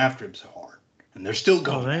they went after him so hard. and they're still Oh,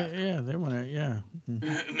 going. they went out. Yeah.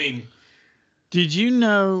 I mean, Did you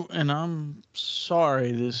know? And I'm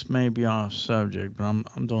sorry, this may be off subject, but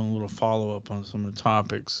I'm doing a little follow up on some of the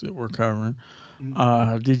topics that we're covering.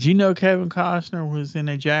 Did you know Kevin Costner was in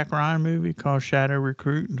a Jack Ryan movie called Shadow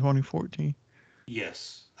Recruit in 2014?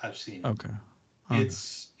 yes, I've seen it. Okay.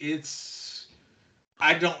 It's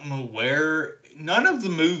I don't know where. None of the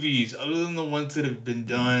movies, other than the ones that have been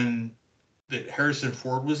done that Harrison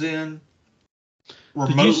Ford was in,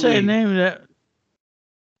 remotely. Did you say the name of that?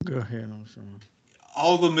 Go ahead. I'm sorry.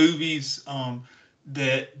 All the movies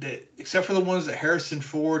that except for the ones that Harrison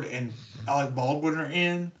Ford and Alec Baldwin are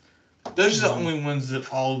in, those are the only ones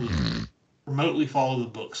that remotely follow the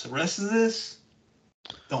books. The rest of this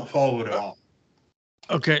don't follow it at all.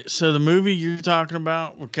 Okay, so the movie you're talking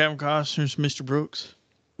about with Kevin Costner's Mr. Brooks?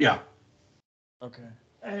 Yeah. Okay.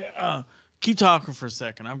 Hey, keep talking for a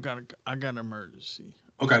second. I got an emergency.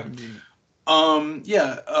 Okay.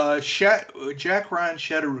 Jack Ryan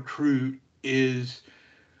Shadow Recruit is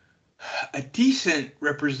a decent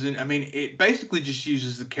represent. I mean, it basically just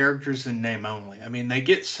uses the characters in name only. I mean, they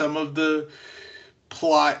get some of the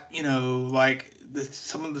plot, like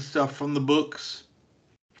some of the stuff from the books.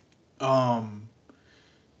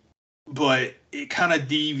 But it kind of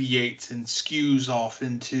deviates and skews off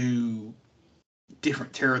into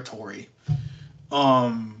different territory.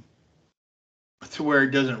 To where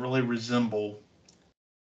it doesn't really resemble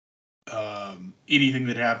anything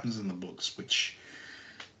that happens in the books, which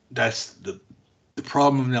that's the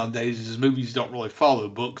problem nowadays is movies don't really follow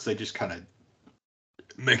books. They just kind of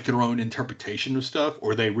make their own interpretation of stuff,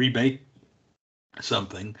 or they remake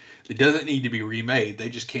something that doesn't need to be remade. They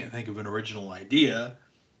just can't think of an original idea,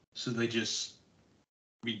 so they just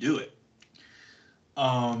redo it.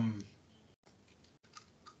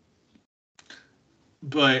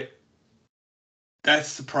 But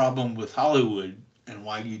that's the problem with Hollywood and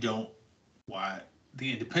why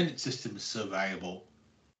the independent system is so valuable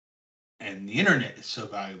and the internet is so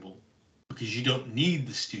valuable, because you don't need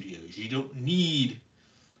the studios. You don't need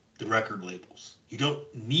the record labels. You don't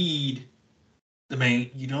need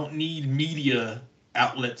media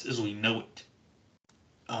outlets as we know it.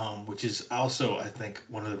 Which is also, I think,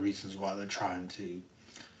 one of the reasons why they're trying to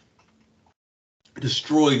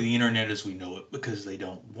destroy the internet as we know it, because they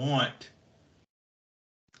don't want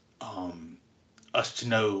us to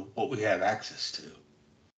know what we have access to.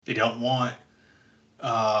 They don't want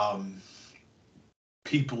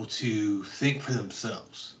people to think for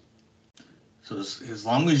themselves. So as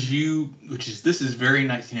long as this is very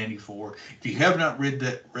 1984. If you have not read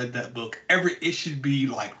that book, it should be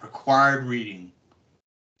like required reading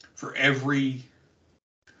for every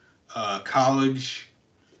college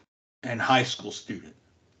and high school student,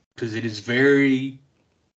 because it is very,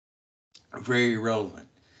 very relevant.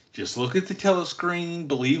 Just look at the telescreen,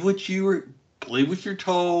 believe what you're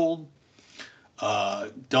told.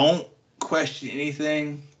 Don't question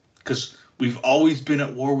anything, because we've always been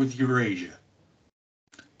at war with Eurasia.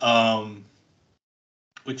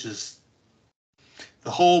 Which is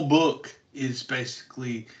the whole book is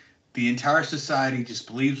basically the entire society just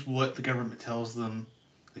believes what the government tells them.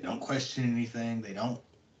 They don't question anything. They don't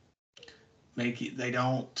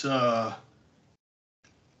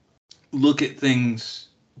look at things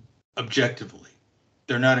objectively.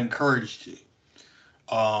 They're not encouraged to.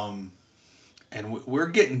 And we're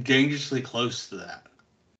getting dangerously close to that.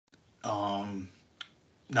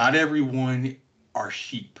 Not everyone are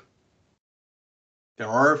sheep. There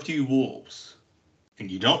are a few wolves, and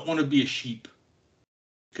you don't want to be a sheep,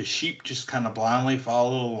 because sheep just kind of blindly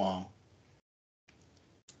follow along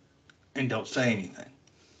and don't say anything.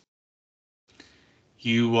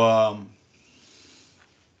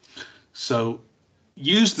 So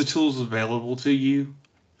use the tools available to you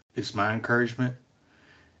is my encouragement.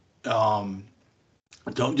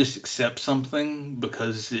 Don't just accept something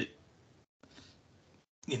because it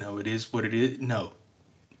is what it is. No,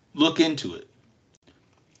 look into it.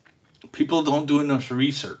 People don't do enough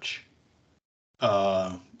research.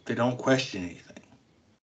 They don't question anything.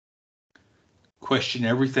 Question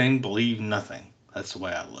everything, believe nothing. That's the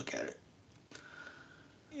way I look at it.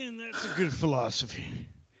 And that's a good philosophy.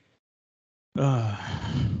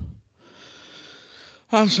 I'm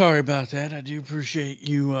sorry about that. I do appreciate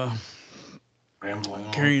you Rambling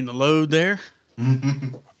on. carrying the load there.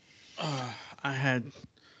 I had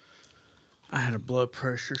a blood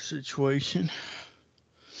pressure situation,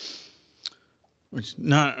 which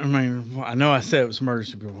I know I said it was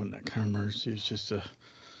emergency, but it wasn't that kind of emergency. It's just a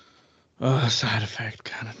side effect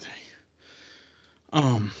kind of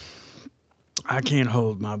thing. I can't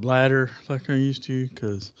hold my bladder like I used to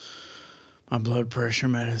because my blood pressure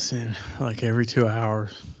medicine like every 2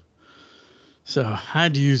 hours. So I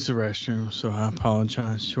had to use the restroom, so I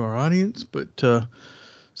apologize to our audience. But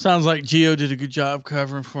sounds like Gio did a good job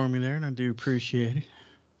covering for me there, and I do appreciate it.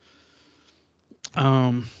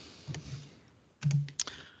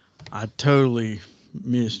 I totally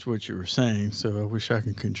missed what you were saying, so I wish I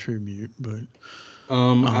could contribute. But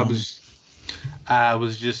I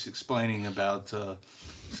was just explaining about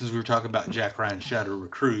since we were talking about Jack Ryan Shadow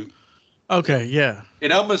Recruit. Okay, yeah. They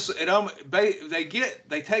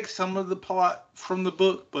take some of the plot from the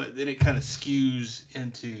book, but then it kind of skews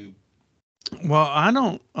into. Well, I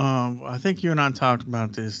don't. I think you and I talked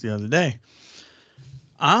about this the other day.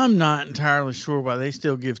 I'm not entirely sure why they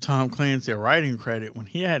still give Tom Clancy a writing credit when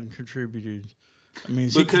he hadn't contributed. I mean,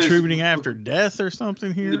 is he contributing after death or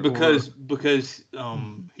something here? Because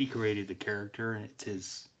he created the character and it's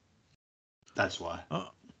his. That's why.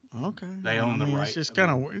 Okay. They own the right. It's just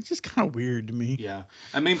kind of weird to me. Yeah,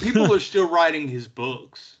 I mean, people are still writing his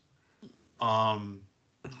books.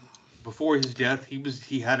 Before his death,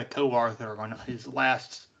 he had a co-author on his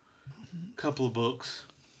last couple of books.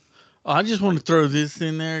 I just want to throw this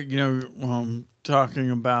in there.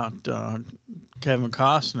 Talking about Kevin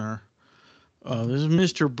Costner. This is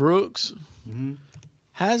Mr. Brooks. Mm-hmm.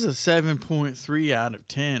 Has a 7.3 out of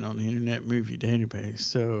 10 on the Internet Movie Database.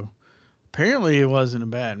 So apparently it wasn't a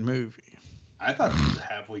bad movie. I thought it was a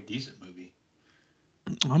halfway decent movie.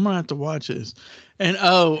 I'm gonna have to watch this. And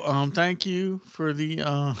thank you for the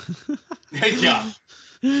yeah.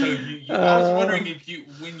 So I was wondering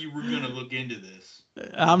when you were gonna look into this.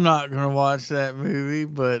 I'm not gonna watch that movie,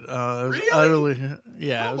 but it was really?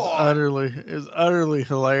 it was utterly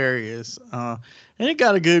hilarious. And it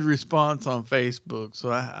got a good response on Facebook,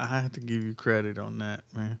 so I have to give you credit on that,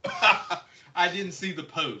 man. I didn't see the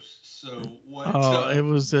post, so what?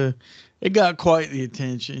 It got quite the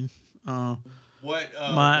attention. My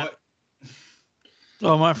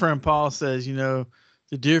friend Paul says, the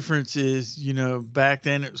difference is, back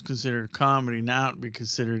then it was considered a comedy. Now it'd be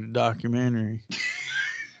considered a documentary.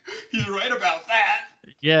 He's right about that.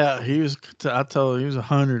 Yeah, I told you, he was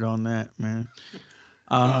 100 on that, man.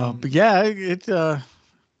 But yeah,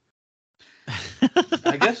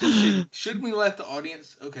 I guess should we let the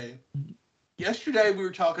audience? Okay. Yesterday we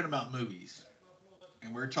were talking about movies,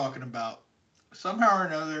 and we were talking about somehow or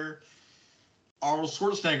another Arnold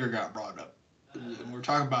Schwarzenegger got brought up. And we're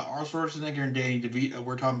talking about Arnold Schwarzenegger and Danny DeVito.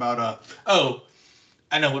 We're talking about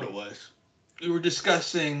I know what it was. We were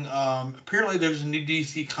discussing apparently there's a new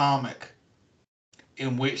DC comic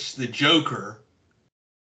in which the Joker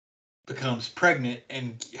becomes pregnant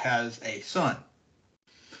and has a son.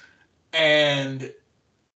 And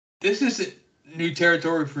this isn't new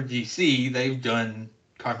territory for DC. They've done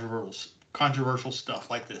controversial stuff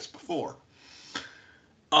like this before.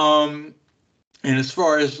 And as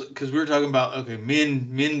far as, because we were talking about,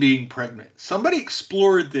 men being pregnant. Somebody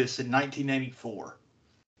explored this in 1994.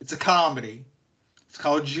 It's a comedy. It's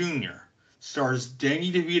called Junior. Stars Danny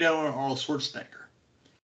DeVito and Arnold Schwarzenegger.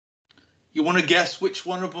 You want to guess which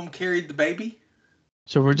one of them carried the baby?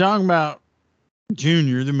 So we're talking about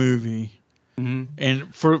Junior, the movie. Mm-hmm.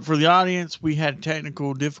 And for the audience, we had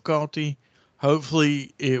technical difficulty.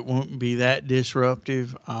 Hopefully it won't be that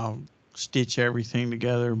disruptive. I'll stitch everything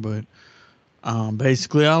together, but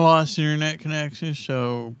basically I lost internet connection,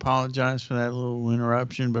 so apologize for that little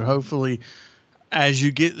interruption, but hopefully as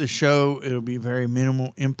you get the show, it'll be very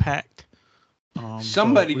minimal impact.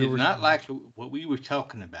 Somebody did not like what we were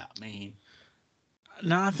talking about, man.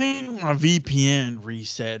 No, I think my VPN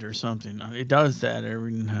reset or something. It does that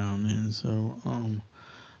every now and then. So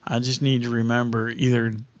I just need to remember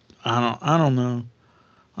either I don't know.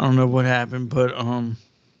 I don't know what happened, but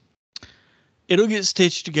it'll get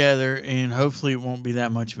stitched together and hopefully it won't be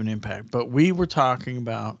that much of an impact. But we were talking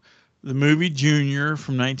about the movie Junior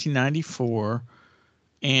from 1994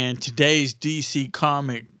 and today's DC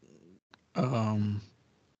comic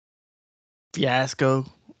fiasco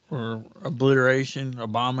or obliteration,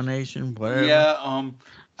 abomination, whatever. Yeah,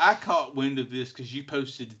 I caught wind of this because you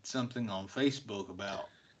posted something on Facebook about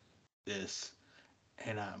this,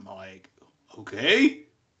 and I'm like, okay.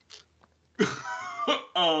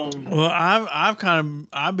 Well,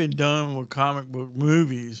 I've been done with comic book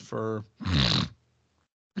movies for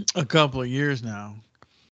a couple of years now,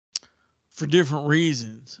 for different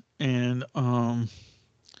reasons, and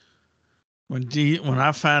when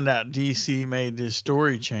I found out DC made this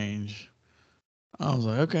story change, I was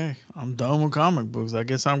like, okay, I'm done with comic books. I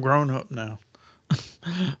guess I'm grown up now.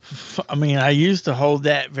 I mean, I used to hold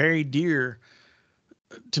that very dear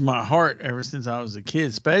to my heart ever since I was a kid,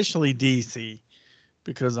 especially DC,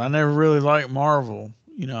 because I never really liked Marvel.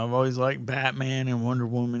 You know, I've always liked Batman and Wonder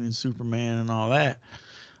Woman and Superman and all that.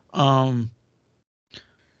 Um,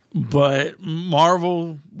 but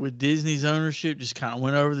Marvel with Disney's ownership just kind of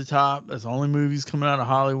went over the top. That's the only movies coming out of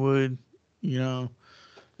Hollywood. You know,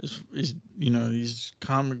 it's you know these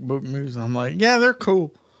comic book movies. I'm like, yeah, they're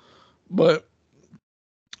cool, but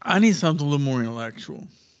I need something a little more intellectual.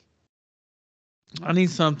 I need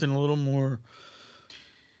something a little more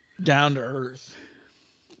down to earth.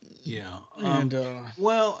 Yeah. And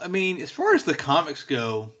Well, I mean, as far as the comics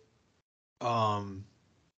go,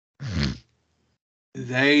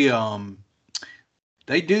 they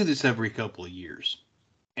do this every couple of years,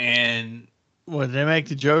 and what, they make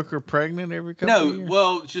the Joker pregnant every couple of years?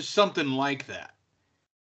 well, just something like that.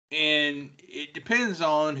 And it depends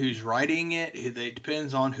on who's writing it. It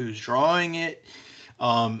depends on who's drawing it.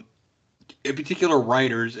 In particular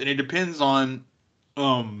writers, and it depends on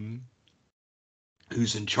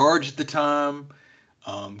who's in charge at the time.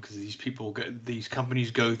 Because these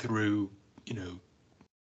companies go through, you know,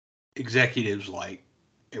 executives like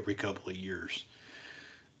every couple of years.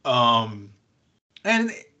 And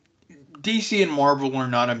DC and Marvel are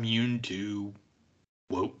not immune to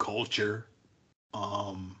woke culture.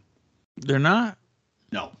 They're not.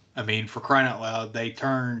 No, I mean, for crying out loud, they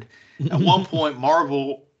turned at one point.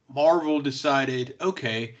 Marvel decided,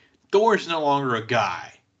 okay, Thor's no longer a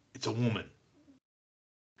guy; it's a woman.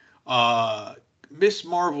 Miss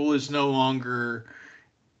Marvel is no longer,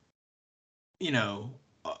 you know,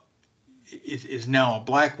 is now a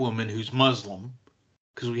black woman who's Muslim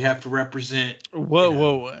because we have to represent.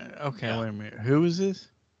 Whoa. Okay, yeah. wait a minute. Who is this?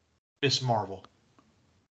 Miss Marvel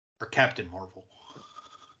or Captain Marvel.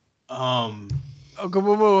 Okay,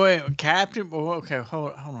 wait. Captain. Okay,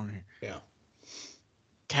 hold on here. Yeah.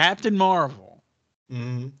 Captain Marvel.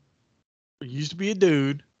 Mm-hmm. Used to be a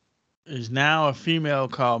dude. Is now a female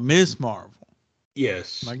called Miss Marvel.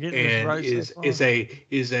 Yes. Am I getting this right?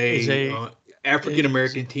 Is a African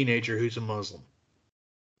American teenager who's a Muslim.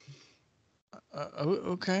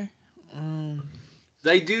 Okay.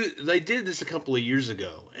 They did this a couple of years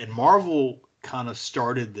ago, and Marvel kind of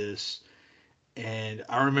started this. And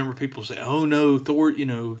I remember people say, "Oh no,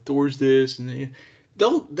 Thor's this," and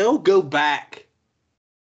they'll go back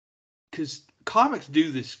because comics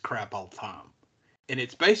do this crap all the time, and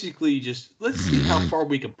it's basically just let's see how far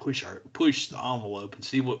we can push the envelope and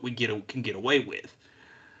see what we can get away with.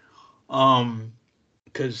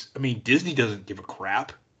 Because I mean, Disney doesn't give a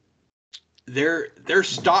crap. Their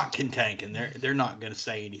stock can tank, and they're not going to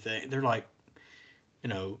say anything. They're like,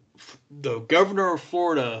 the governor of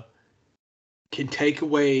Florida can take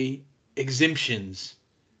away exemptions,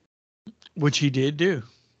 which he did do.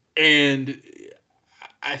 And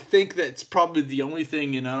I think that's probably the only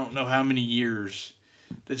thing in I don't know how many years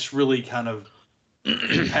that's really kind of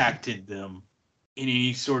impacted them in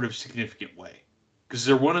any sort of significant way. Because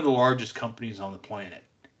they're one of the largest companies on the planet.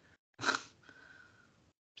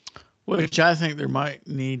 Which I think there might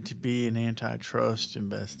need to be an antitrust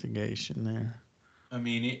investigation there. I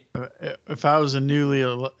mean, if I was a newly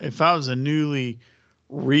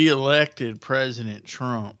reelected President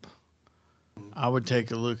Trump, I would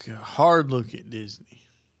take a hard look at Disney.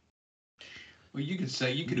 Well, you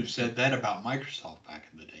could have said that about Microsoft back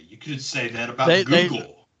in the day. You could say that about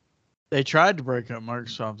Google. They tried to break up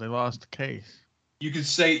Microsoft. They lost the case. You could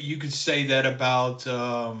say that about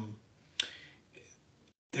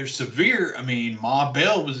there's severe. I mean, Ma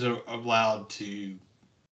Bell was allowed to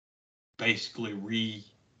basically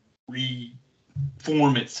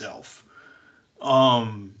reform itself.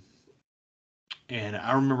 And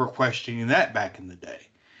I remember questioning that back in the day.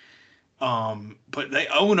 But they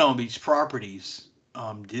own all these properties.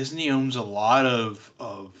 Disney owns a lot of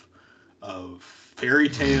fairy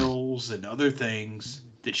tales and other things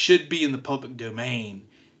that should be in the public domain.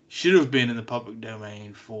 Should have been in the public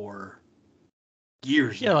domain for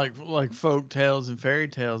years. Yeah, now. like folk tales and fairy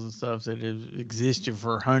tales and stuff that have existed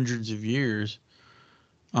for hundreds of years.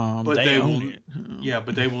 But they own it. Yeah,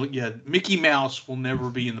 but they will. Yeah, Mickey Mouse will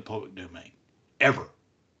never be in the public domain, ever.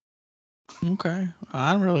 Okay,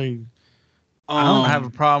 I don't have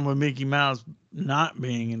a problem with Mickey Mouse not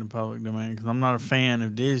being in the public domain because I'm not a fan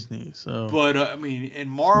of Disney. So, but I mean, and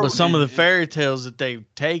Marvel. But some of the fairy tales that they've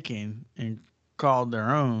taken and called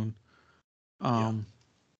their own,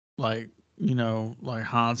 like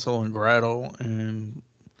Hansel and Gretel and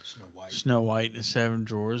Snow White and the Seven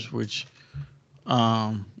Dwarfs, which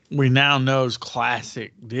we now know is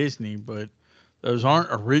classic Disney, but those aren't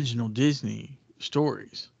original Disney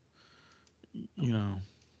stories.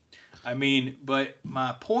 I mean, but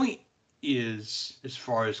my point is, as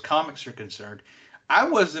far as comics are concerned, I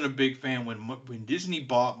wasn't a big fan when Disney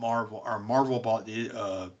bought Marvel, or Marvel bought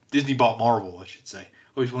Disney bought Marvel, I should say. I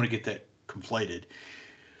always want to get that conflated.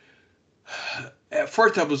 At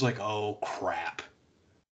first, I was like, "Oh crap!"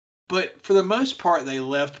 But for the most part, they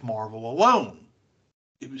left Marvel alone.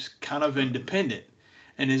 It was kind of independent,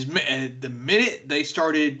 and the minute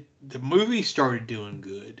the movie started doing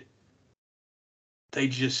good, they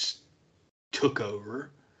just took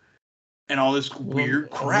over, and all this weird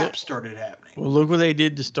crap started happening. Well, look what they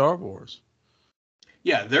did to Star Wars.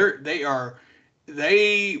 Yeah, they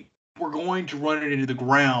were going to run it into the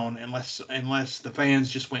ground unless the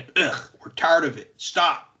fans just went, ugh, we're tired of it.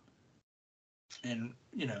 Stop. And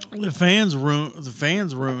the fans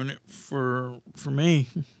ruin it for me.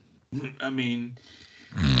 I mean,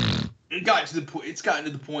 it's gotten to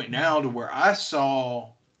the point now to where I saw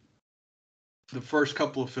the first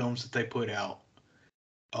couple of films that they put out,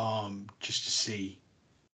 just to see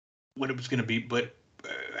what it was going to be. But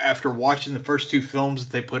after watching the first two films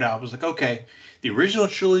that they put out, I was like, okay, the original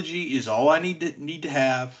trilogy is all I need to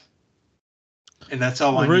have, and that's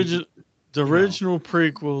all I need. The original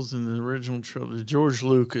prequels and the original trilogy, George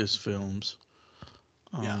Lucas films.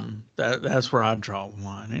 That's where I draw the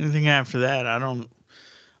line. Anything after that, I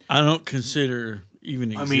don't consider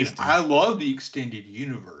even existing. I mean, I love the extended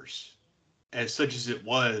universe as such as it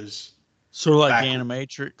was. Sort of like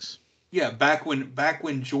Animatrix. Yeah, back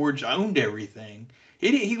when George owned everything,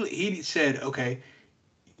 he said, okay,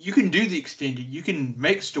 you can do the extended, you can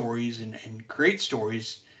make stories and create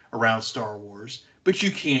stories around Star Wars, but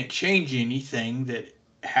you can't change anything that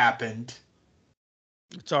happened.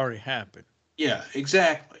 It's already happened. Yeah,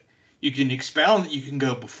 exactly. You can expound it, you can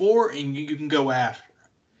go before and you can go after,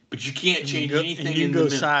 but you can't change anything. And you can go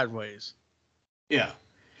sideways. Yeah.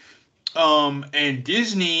 And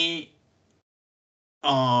Disney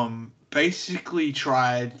basically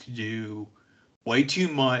tried to do way too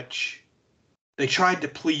much. They tried to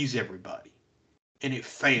please everybody, and it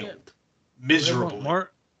failed miserably.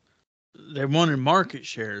 They wanted market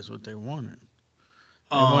share is what they wanted.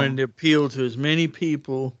 They wanted to appeal to as many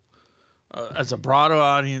people as a broad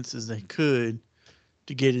audience as they could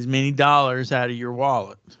to get as many dollars out of your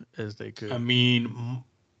wallet as they could. I mean,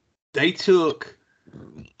 they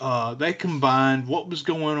combined what was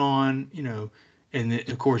going on, and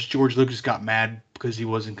of course George Lucas got mad because he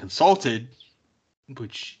wasn't consulted,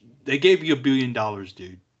 which they gave you $1 billion,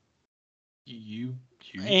 dude.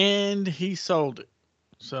 And he sold it.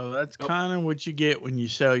 So that's kind of what you get when you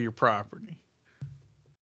sell your property.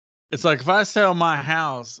 It's like if I sell my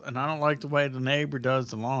house and I don't like the way the neighbor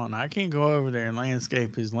does the lawn, I can't go over there and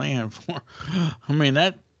landscape his land for. I mean,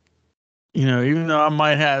 that, even though I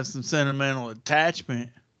might have some sentimental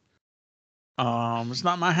attachment, it's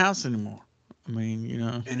not my house anymore. I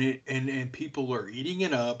mean, And people are eating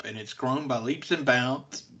it up, and it's grown by leaps and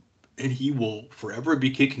bounds, and he will forever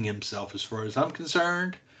be kicking himself as far as I'm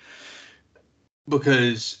concerned,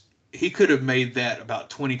 because he could have made that about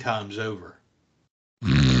 20 times over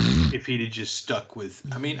if he'd have just stuck with.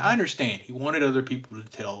 I mean, I understand he wanted other people to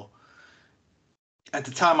tell. At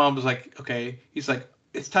the time, I was like, okay, he's like,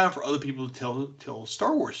 it's time for other people to tell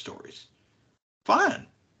Star Wars stories. Fine,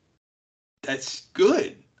 that's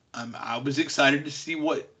good. I was excited to see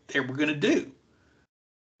what they were going to do.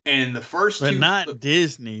 And the first but not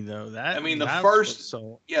Disney though.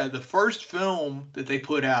 The first film that they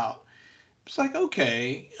put out, it's like,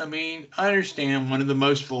 okay. I mean, I understand one of the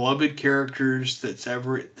most beloved characters that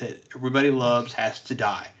everybody loves has to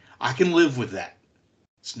die. I can live with that.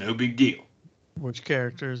 It's no big deal. Which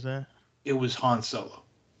character is that? It was Han Solo.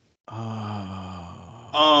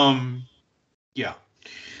 Oh. Yeah.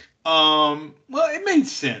 Well, it made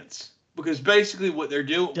sense because basically what they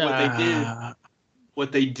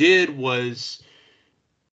did was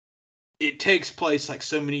it takes place like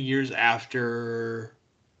so many years after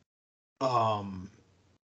the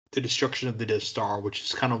destruction of the Death Star, which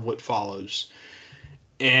is kind of what follows,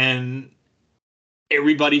 and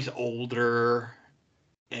everybody's older,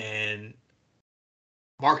 and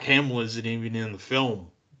Mark Hamill isn't even in the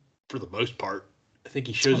film for the most part. I think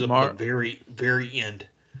he shows up at the very, very end.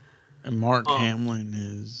 And Mark Hamill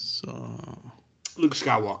is Luke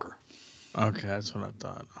Skywalker. Okay, that's what I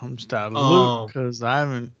thought. I'm just out of Luke because I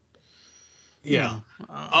haven't. Yeah,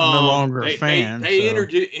 I'm no longer a fan. They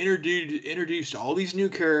introduced all these new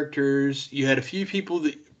characters. You had a few people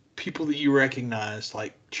that you recognized,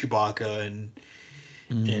 like Chewbacca,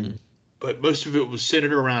 but most of it was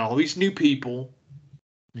centered around all these new people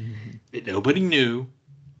that nobody knew.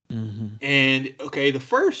 And okay, the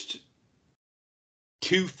first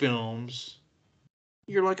two films,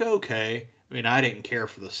 you're like, okay. I mean, I didn't care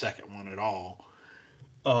for the second one at all.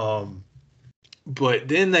 But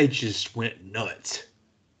then they just went nuts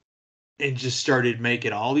and just started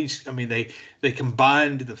making all these. I mean, they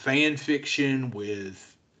combined the fan fiction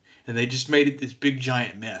with, and they just made it this big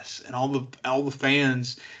giant mess. And all the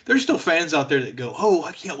fans, there's still fans out there that go, "Oh,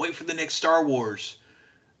 I can't wait for the next Star Wars,"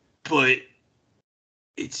 but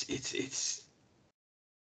it's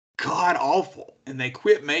god awful. And they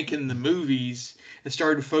quit making the movies and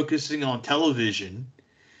started focusing on television.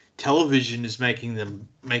 Television is making them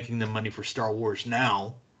money for Star Wars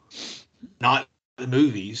now, not the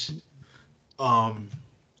movies.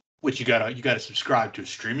 Which you gotta subscribe to a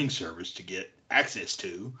streaming service to get access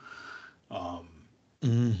to.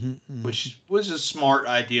 Which was a smart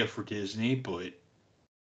idea for Disney, but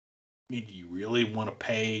I mean, do you really want to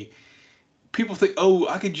pay? People think, oh,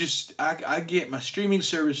 I could just I get my streaming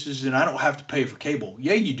services and I don't have to pay for cable.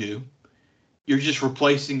 Yeah, you do. You're just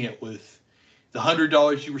replacing it with the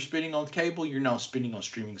 $100 you were spending on cable. You're now spending on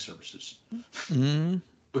streaming services.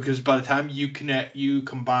 Because by the time you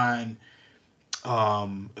combine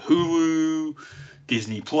Hulu,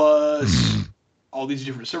 Disney Plus, all these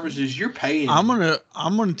different services, you're paying. I'm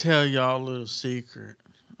gonna tell y'all a little secret,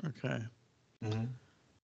 okay?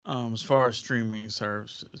 As far as streaming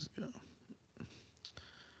services go.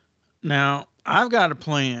 Now, I've got a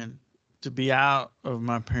plan to be out of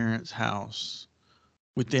my parents' house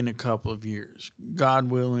within a couple of years, God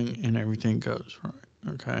willing, and everything goes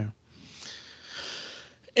right, okay?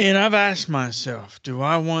 And I've asked myself, do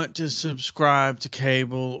I want to subscribe to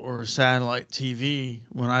cable or satellite TV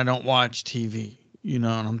when I don't watch TV? You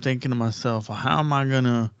know, and I'm thinking to myself, how am I I'm going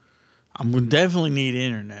to definitely need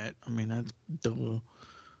internet. I mean, that's duh.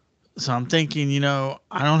 So I'm thinking, you know,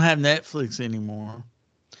 I don't have Netflix anymore.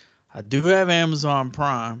 I do have Amazon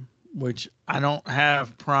Prime, which I don't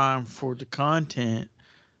have Prime for the content.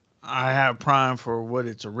 I have Prime for what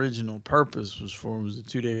its original purpose was for. It was a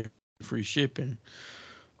 2-day free shipping.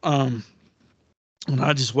 And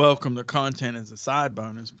I just welcome the content as a side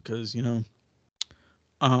bonus because, you know,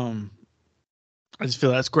 I just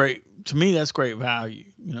feel that's great. To me, that's great value.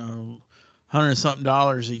 You know, $100-something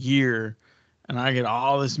a year, and I get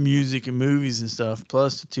all this music and movies and stuff,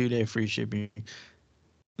 plus the 2-day free shipping.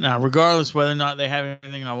 Now, regardless whether or not they have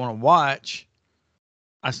anything I want to watch,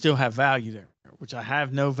 I still have value there, which I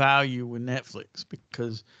have no value with Netflix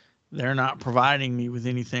because they're not providing me with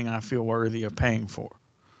anything I feel worthy of paying for.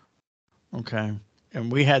 Okay.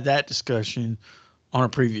 And we had that discussion on a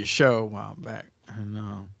previous show a while back.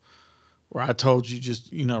 And where I told you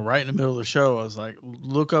just, you know, right in the middle of the show, I was like,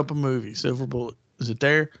 look up a movie, Silver Bullet. Is it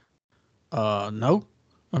there? No.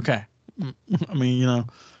 Okay. I mean, you know,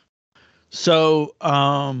 so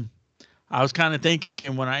I was kind of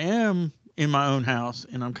thinking when I am in my own house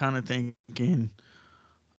and I'm kind of thinking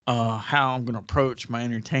how I'm going to approach my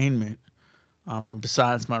entertainment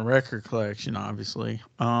besides my record collection, obviously.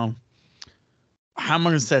 How am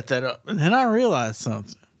I going to set that up? And then I realized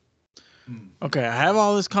something. Okay, I have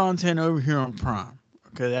all this content over here on Prime.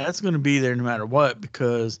 Okay, that's going to be there no matter what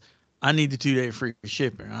because I need the 2-day free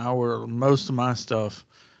shipping. I order most of my stuff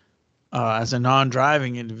as a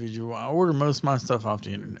non-driving individual. I order most of my stuff off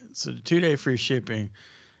the internet. So the 2-day free shipping,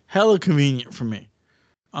 hella convenient for me.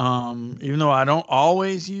 Even though I don't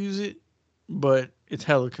always use it, but it's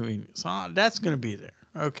hella convenient. So that's going to be there.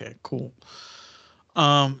 Okay, cool.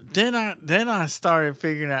 Then I started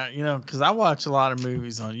figuring out, you know, because I watch a lot of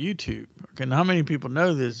movies on YouTube. Okay, now how many people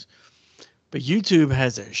know this? But YouTube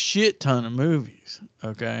has a shit ton of movies.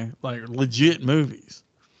 Okay, like legit movies.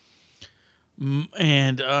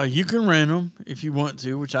 And you can rent them if you want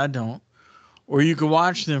to, which I don't, or you can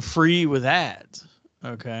watch them free with ads.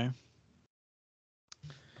 Okay.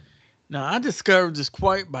 Now I discovered this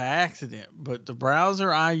quite by accident, but the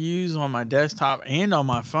browser I use on my desktop and on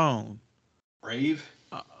my phone, Brave?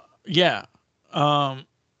 Yeah.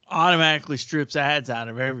 Automatically strips ads out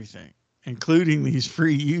of everything, including these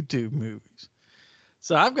free YouTube movies.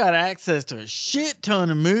 So I've got access to a shit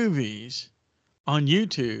ton of movies on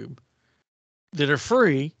YouTube that are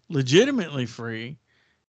free, legitimately free,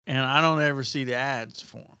 and I don't ever see the ads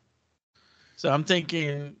for them. So I'm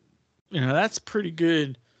thinking, you know, that's pretty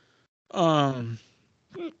good.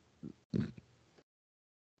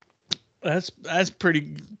 That's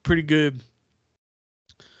pretty good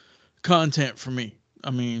content for me. I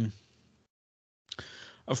mean,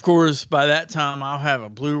 of course, by that time I'll have a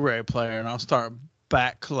Blu-ray player and I'll start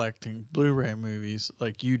back collecting Blu-ray movies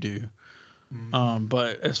like you do.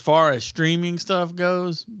 But as far as streaming stuff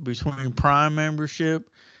goes, between Prime membership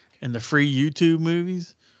and the free YouTube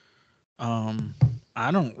movies,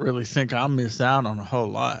 I don't really think I'll miss out on a whole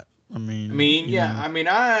lot. I mean, yeah. Know. I mean,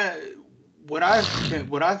 what I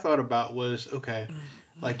thought about was, okay,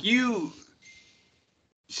 like you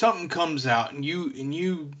something comes out and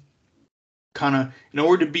you kind of, in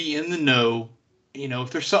order to be in the know,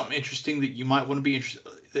 if there's something interesting that you might want to be interested,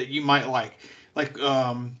 that you might like,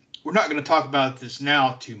 we're not going to talk about this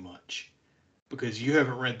now too much because you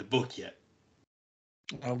haven't read the book yet.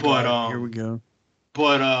 Oh, but God, here we go.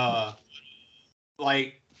 But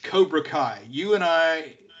like Cobra Kai, you and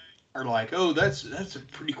I are like, oh, that's a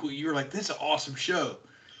pretty cool. You're like, that's an awesome show.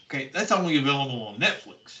 Okay, that's only available on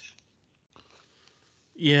Netflix.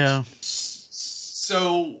 Yeah.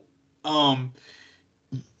 So,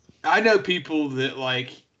 I know people that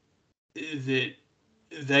that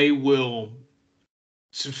they will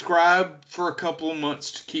subscribe for a couple of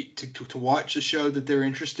months to keep to watch a show that they're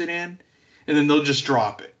interested in, and then they'll just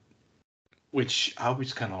drop it. Which I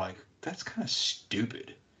was kind of like, that's kind of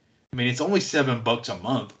stupid. I mean, it's only $7 a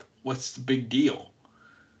month. What's the big deal?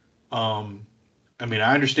 I mean,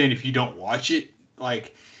 I understand if you don't watch it.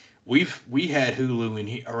 Like, we had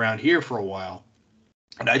Hulu around here for a while,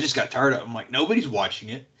 and I just got tired of it. I'm like, nobody's watching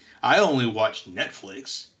it. I only watch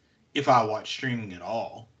Netflix if I watch streaming at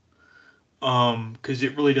all. Because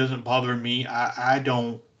it really doesn't bother me. I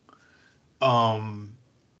don't.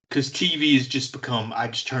 Because TV has just become, I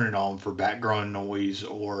just turn it on for background noise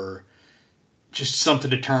or just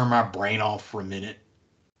something to turn my brain off for a minute,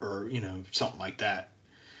 or something like that.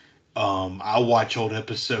 I'll watch old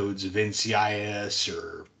episodes of NCIS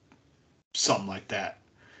or something like that.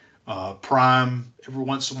 Prime, every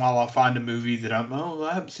once in a while I'll find a movie that I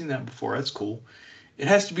haven't seen that before. That's cool. It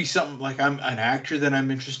has to be something like I'm an actor that I'm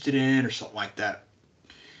interested in or something like that.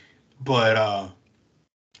 But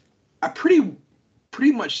I pretty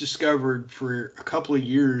much discovered for a couple of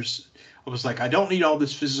years, I was like, I don't need all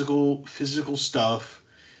this physical stuff.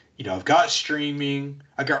 I've got streaming.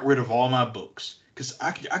 I got rid of all my books because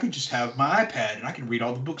I could just have my iPad and I can read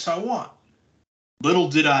all the books I want. Little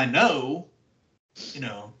did I know,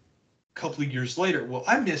 a couple of years later, well,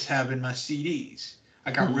 I miss having my CDs.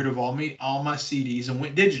 I got rid of all my CDs and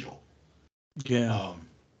went digital. Yeah.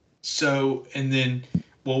 So, and then,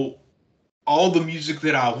 well, all the music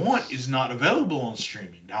that I want is not available on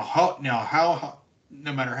streaming. Now,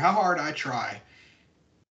 no matter how hard I try,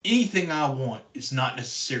 anything I want is not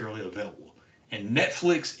necessarily available. And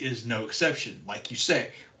Netflix is no exception. Like you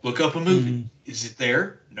say, look up a movie. Mm-hmm. Is it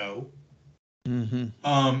there? No.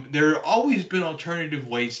 Mm-hmm. There have always been alternative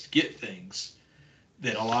ways to get things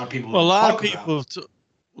that a lot of people a lot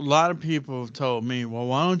of people have told me, well,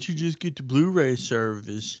 why don't you just get the Blu-ray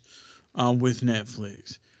service with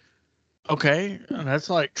Netflix? Okay, that's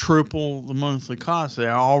like triple the monthly cost.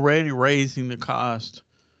 They're already raising the cost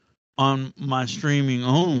on my streaming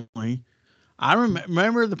only. I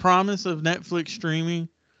remember the promise of Netflix streaming,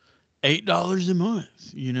 $8 a month.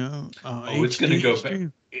 It's going to go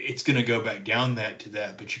back. It's going to go back down to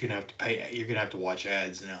that, but you're going to have to pay. You're going to have to watch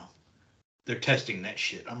ads now. They're testing that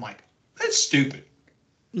shit. I'm like, that's stupid.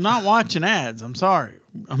 Not watching ads. I'm sorry.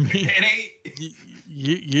 I mean,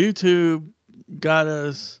 YouTube got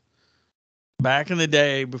us back in the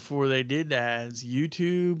day before they did ads.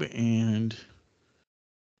 YouTube and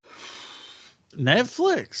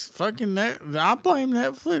Netflix, I blame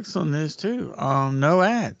Netflix on this too. No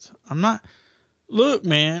ads. Look,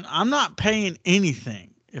 man, I'm not paying anything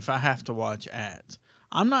if I have to watch ads.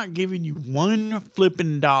 I'm not giving you one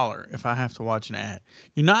flipping dollar if I have to watch an ad.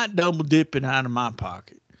 You're not double dipping out of my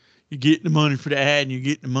pocket. You're getting the money for the ad and you're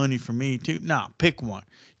getting the money from me too. No, pick one.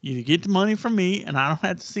 You get the money from me and I don't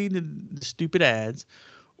have to see the stupid ads,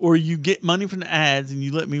 or you get money from the ads and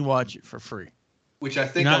you let me watch it for free. Which I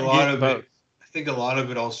think a lot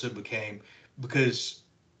of it also became because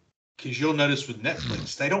you'll notice with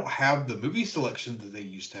Netflix, they don't have the movie selection that they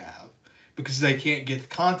used to have because they can't get the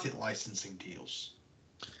content licensing deals.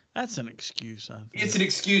 That's an excuse, I think. It's an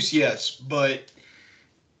excuse, yes, but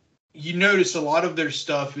you notice a lot of their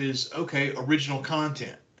stuff is, okay, original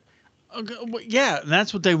content. Okay, well, yeah, and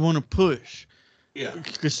that's what they want to push. Yeah.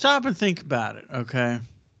 Because stop and think about it, okay?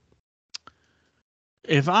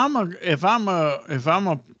 If I'm a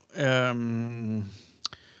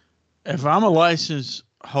license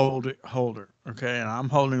holder, okay, and I'm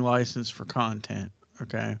holding license for content,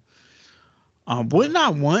 okay, wouldn't I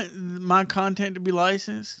want my content to be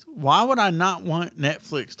licensed? Why would I not want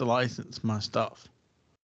Netflix to license my stuff?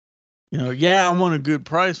 Yeah, I want a good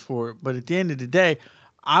price for it, but at the end of the day,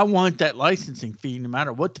 I want that licensing fee no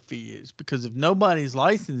matter what the fee is, because if nobody's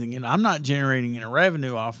licensing it, I'm not generating any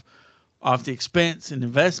revenue off the expense and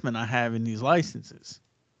investment I have in these licenses.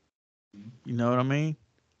 You know what I mean?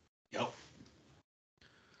 Yep.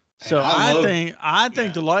 So I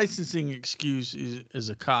think the licensing excuse is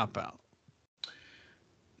a cop out.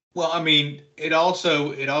 Well, I mean, it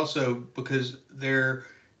also because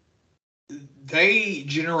they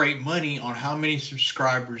generate money on how many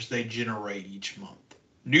subscribers they generate each month.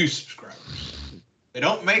 New subscribers. They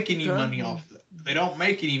don't make any money off that. They don't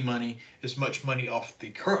make any money, as much money off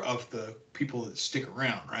the people that stick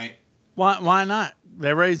around, right? Why not?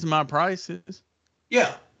 They're raising my prices.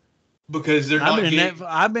 Yeah, because they're not getting.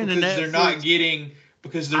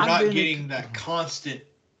 Because they're not getting that constant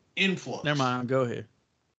influx. Never mind. Go ahead.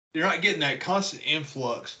 They're not getting that constant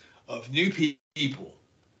influx of new people,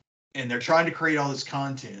 and they're trying to create all this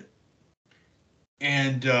content.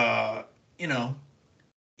 And you know,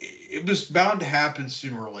 it was bound to happen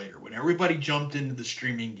sooner or later when everybody jumped into the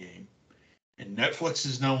streaming game, and Netflix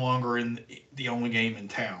is no longer in the only game in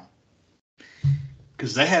town,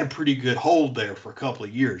 because they had a pretty good hold there for a couple of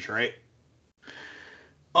years, right?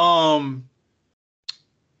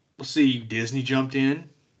 Let's see, Disney jumped in,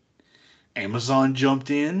 Amazon jumped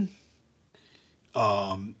in.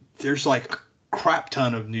 There's like a crap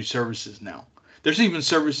ton of new services now. There's even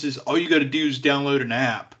services, all you got to do is download an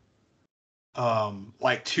app,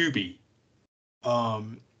 like Tubi.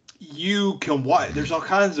 You can watch, there's all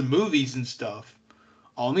kinds of movies and stuff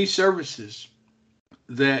on these services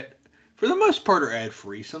that, for the most part, are ad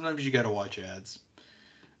free. Sometimes you got to watch ads.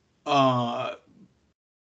 But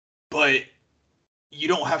you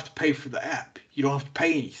don't have to pay for the app. You don't have to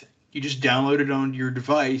pay anything. You just download it on your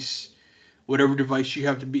device, whatever device you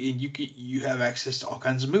have to be, and you have access to all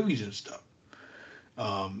kinds of movies and stuff.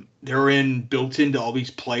 They're built into all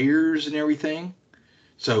these players and everything.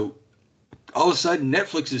 So all of a sudden,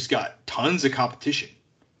 Netflix has got tons of competition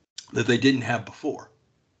that they didn't have before.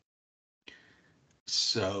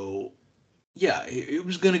 So yeah, it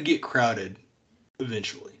was going to get crowded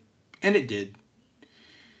eventually, and it did.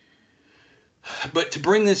 But to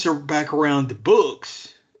bring this back around to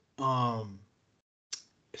books, as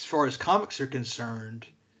far as comics are concerned,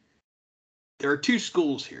 there are two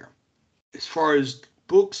schools here. As far as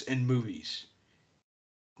books and movies,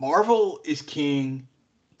 Marvel is king.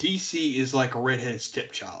 DC is like a redheaded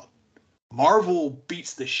stepchild. Marvel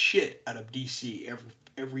beats the shit out of DC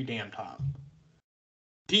every damn time.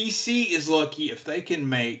 DC is lucky if they can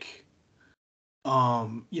make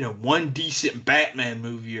one decent Batman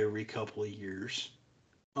movie every couple of years.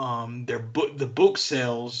 The book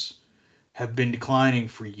sales have been declining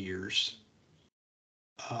for years.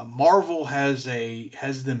 Marvel has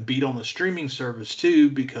them beat on the streaming service too,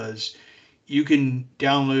 because you can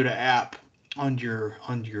download an app on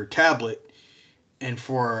your tablet, and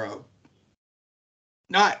for a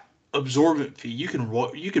not absorbent fee, you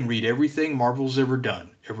can read everything Marvel's ever done,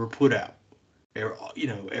 ever put out.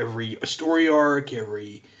 Every story arc,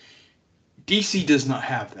 every DC does not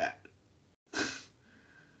have that.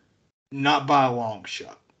 Not by a long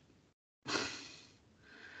shot.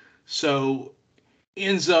 So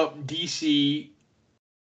ends up DC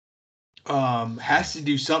has to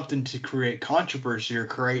do something to create controversy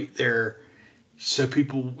or so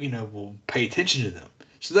people will pay attention to them.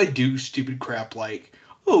 So they do stupid crap like,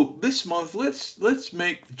 oh, this month let's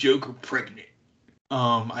make the Joker pregnant.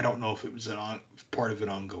 I don't know if it was part of an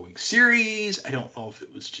ongoing series. I don't know if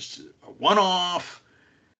it was just a one-off.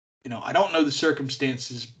 I don't know the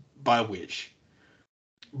circumstances by which,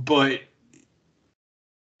 but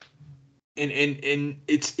and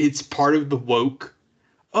it's part of the woke.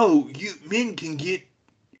 Oh, men can get.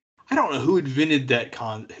 I don't know who invented that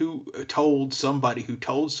who told somebody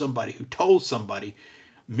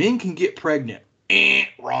men can get pregnant.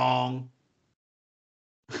 Wrong.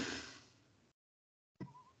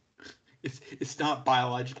 It's not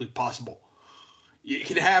biologically possible. It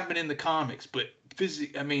can happen in the comics, but it's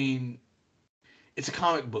a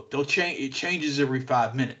comic book. It changes every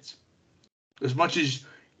 5 minutes. As much as,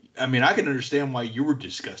 I can understand why you were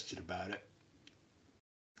disgusted about it,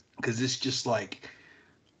 because it's just like,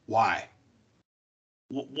 why?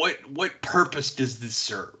 What purpose does this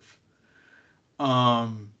serve?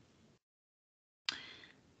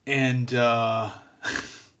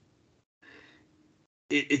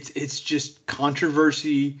 It's just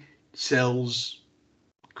controversy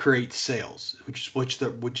creates sales,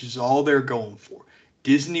 which is all they're going for.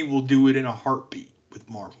 Disney will do it in a heartbeat with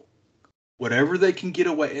Marvel. Whatever they can get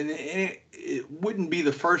away, and it wouldn't be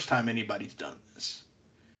the first time anybody's done this,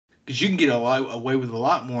 because you can get away with a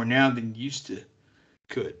lot more now than you used to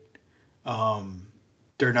could.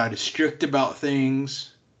 They're not as strict about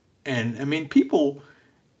things, and people.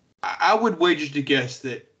 I would wager to guess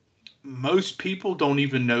that most people don't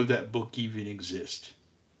even know that book even exists.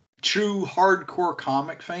 True hardcore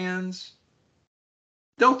comic fans,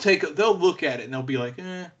 they'll look at it and they'll be like,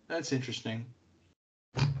 that's interesting.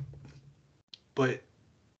 But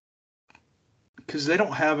because they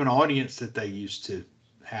don't have an audience that they used to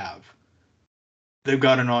have. they've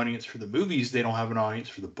got an audience for the movies. They don't have an audience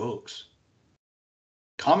for the books.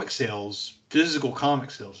 Comic sales, physical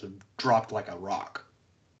comic sales, have dropped like a rock.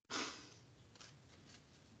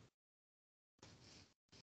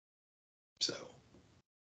 So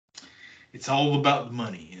it's all about the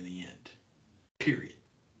money in the end. Period.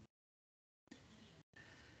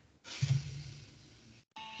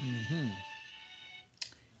 Mm-hmm.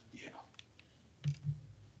 Yeah.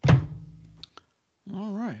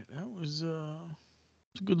 All right, that was a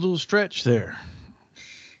good little stretch there.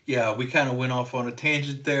 Yeah, we kind of went off on a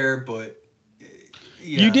tangent there, but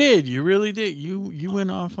yeah. You did. You really did. You went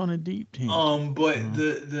off on a deep tangent. But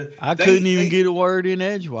I couldn't even get a word in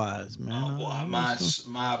edgewise, man. Well, I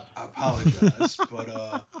apologize,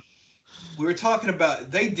 but we were talking about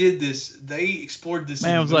they did this. They explored this.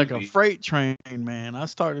 Man, in it was the like a movie. freight train, man. I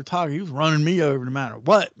started talking. He was running me over no matter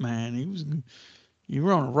what, man. You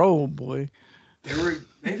were on a roll, boy. They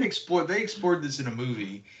explored this in a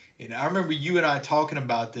movie. And I remember you and I talking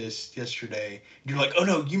about this yesterday. You're like, "Oh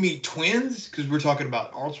no, you mean twins?" Because we're talking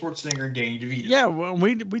about Arnold Schwarzenegger and Danny DeVito. Yeah, well,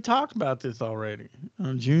 we talked about this already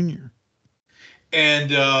on Junior.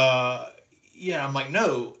 And yeah, I'm like,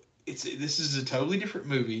 no, this is a totally different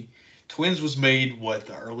movie. Twins was made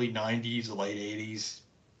the early '90s, the late '80s,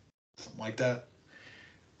 something like that.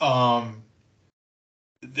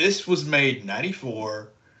 This was made in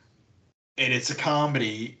 '94, and it's a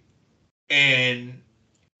comedy, and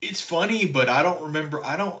it's funny, but I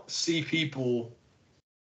don't see people,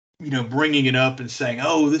 bringing it up and saying,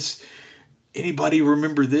 "Oh, anybody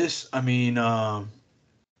remember this?" I mean,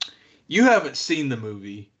 you haven't seen the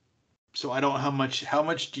movie, so I don't know how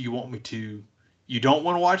much do you want me to? You don't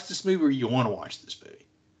want to watch this movie, or you want to watch this movie?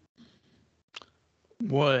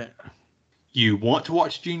 What? You want to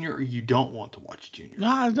watch Junior, or you don't want to watch Junior? No,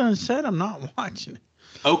 I done said I'm not watching it.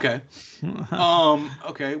 Okay.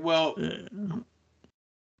 Okay. Well,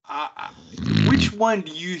 which one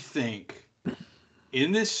do you think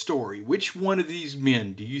in this story? Which one of these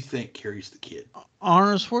men do you think carries the kid?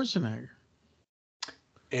 Arnold Schwarzenegger.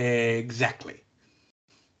 Exactly.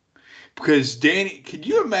 Because could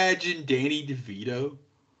you imagine Danny DeVito?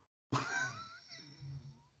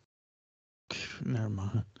 Never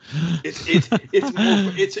mind.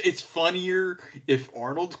 It's funnier if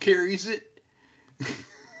Arnold carries it.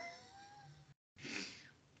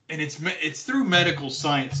 And it's through medical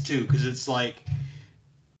science too, because it's like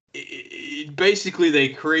basically they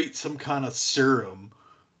create some kind of serum,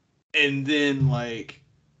 and then like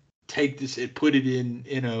take this and put it in,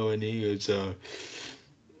 and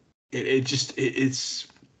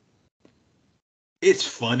it's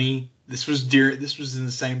funny. This was in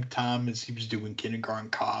the same time as he was doing Kindergarten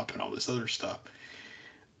Cop and all this other stuff.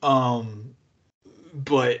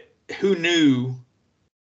 But who knew?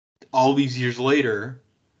 All these years later,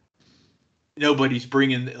 nobody's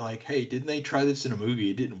bringing like, hey, didn't they try this in a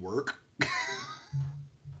movie? It didn't work.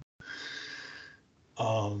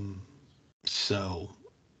 So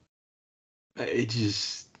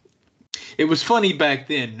it was funny back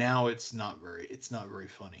then. Now it's not very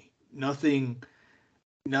funny. Nothing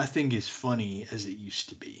is funny as it used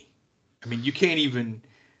to be. I mean, you can't even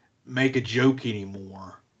make a joke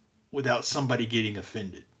anymore without somebody getting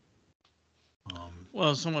offended.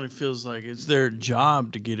 Well, somebody feels like it's their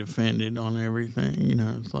job to get offended on everything.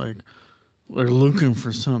 It's like they're looking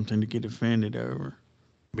for something to get offended over.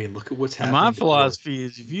 I mean, look at what's happening. My philosophy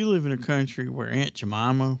is if you live in a country where Aunt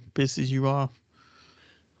Jemima pisses you off,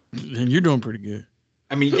 then you're doing pretty good.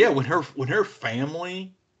 I mean, yeah, when her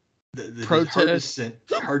family, her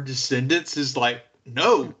descendants is like,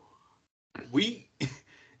 no,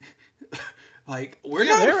 we're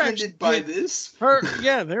not offended by this.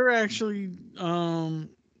 They're actually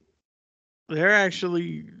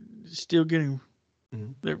still getting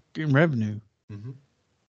they're getting revenue. Mm-hmm.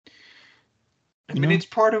 I mean, it's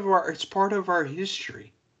part of our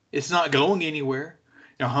history. It's not going anywhere.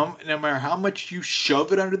 No matter how much you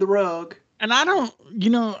shove it under the rug. And I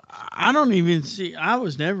don't even see. I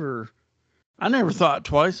never thought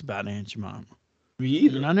twice about Aunt Jemima. Me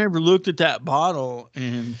either. And I never looked at that bottle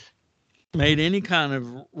and made any kind of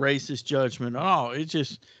racist judgment at all. It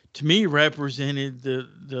just, to me, represented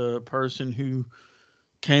the person who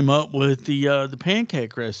came up with the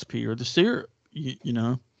pancake recipe or the syrup.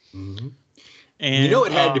 Mm-hmm. And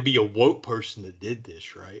it had to be a woke person that did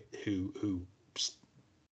this, right? Who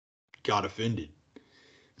got offended.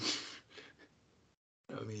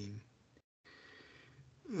 I mean,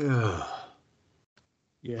 yeah,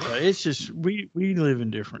 it's just we live in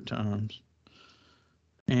different times,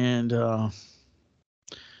 and I've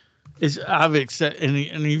accepted,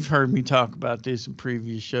 and you've heard me talk about this in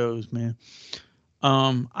previous shows, man.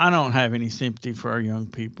 I don't have any sympathy for our young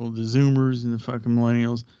people, the Zoomers and the fucking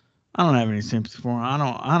millennials. I don't have any sympathy for them.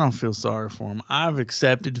 I don't feel sorry for them. I've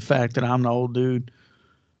accepted the fact that I'm the old dude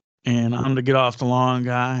and I'm the get off the lawn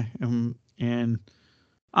guy, and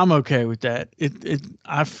I'm okay with that.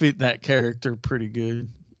 I fit that character pretty good.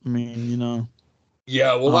 I mean, you know.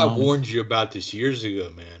 Yeah, well, I Um, warned you about this years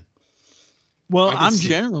ago, man. Well, I can I'm see-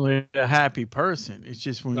 generally a happy person. It's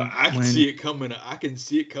just I can see it coming. I can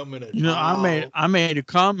see it coming. you know, I made a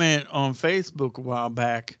comment on Facebook a while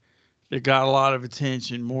back that got a lot of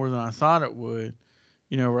attention, more than I thought it would.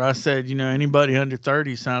 You know, where I said, you know, anybody under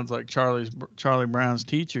 30 sounds like Charlie Brown's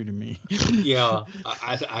teacher to me. Yeah,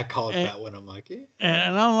 I caught And- that one. I'm like,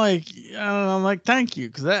 And I'm like, thank you,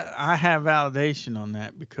 because I have validation on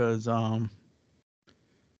that, because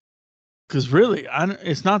really,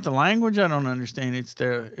 it's not the language I don't understand. It's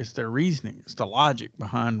their reasoning. It's the logic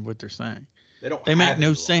behind what they're saying. They make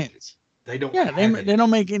no sense. They don't. Yeah, they don't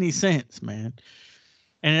make any sense, man.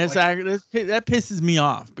 And that pisses me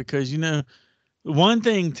off, because, you know, the one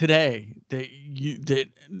thing today the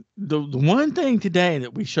one thing today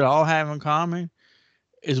that we should all have in common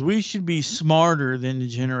is we should be smarter than the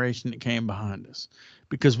generation that came behind us,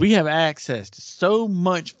 because we have access to so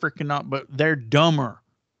much freaking but they're dumber.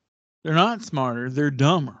 They're not smarter, they're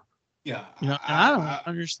dumber. Yeah, You know, and I don't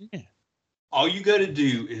understand. All you got to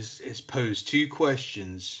do is pose two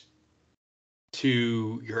questions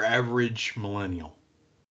to your average millennial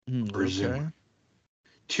or Zoomer.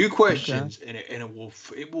 Two questions, and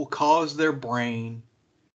it will cause their brain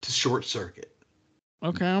to short circuit.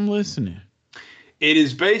 Okay, I'm listening. It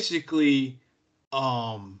is basically,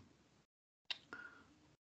 why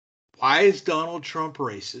is Donald Trump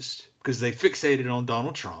racist? Because they fixated on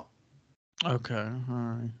Donald Trump. Okay, all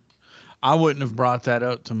right. I wouldn't have brought that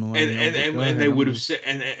up to millennials. And they would have said,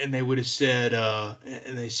 and they would have said,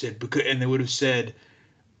 they would have said,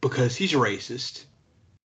 because he's racist.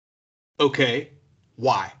 Okay,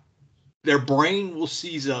 why? Their brain will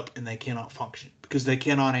seize up and they cannot function because they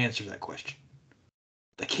cannot answer that question.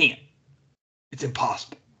 They can't. It's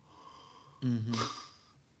impossible. Mm-hmm.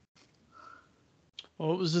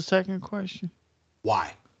 What was the second question?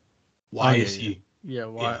 Why? Why is he? Yeah,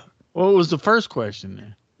 why? Yeah. What was the first question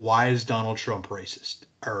then? Why is Donald Trump racist?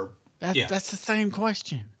 That's the same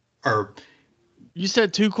question. Or you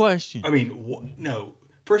said two questions. I mean, no.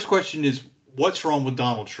 First question is, what's wrong with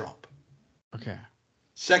Donald Trump? Okay.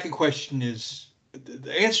 Second question is,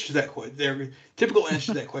 the answer to that question. Their typical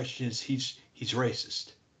answer to that question is he's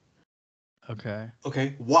racist. Okay.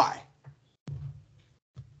 Okay. Why?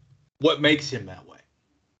 What makes him that way?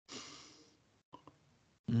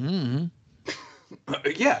 Mm-hmm.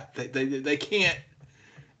 Yeah, they can't.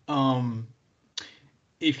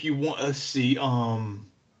 If you want, let's see.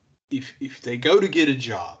 If they go to get a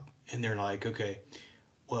job and they're like, okay,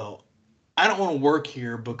 well, I don't want to work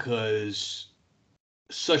here because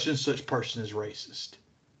such and such person is racist,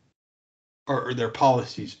 or their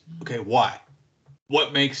policies. Okay, why?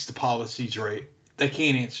 What makes the policies right? They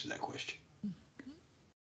can't answer that question.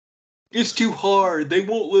 It's too hard. They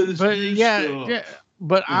won't let us do stuff. Yeah.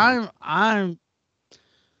 But I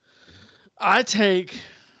take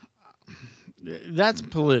that's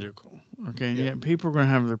political. Okay, yeah, people are gonna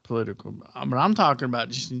have their political, but I'm talking about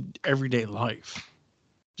just in everyday life,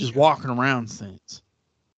 just walking around sense.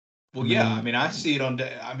 Well, yeah, I mean, I see it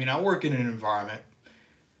I work in an environment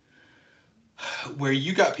where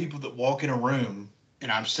you got people that walk in a room,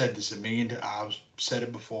 and I've said this I've said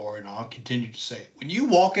it before, and I'll continue to say it. When you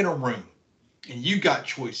walk in a room and you got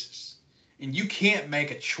choices, and you can't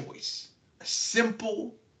make a choice, a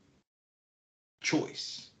simple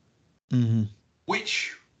choice,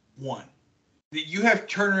 which one? That you have to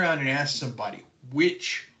turn around and ask somebody,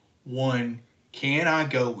 which one can I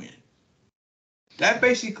go in? That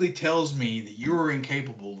basically tells me that you are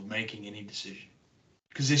incapable of making any decision.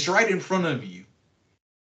 Because it's right in front of you.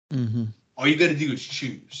 Mm-hmm. All you got to do is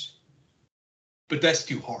choose. But that's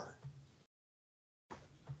too hard.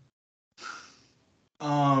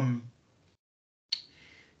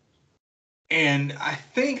 And I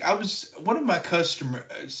think one of my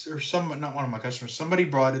customers, or not one of my customers, somebody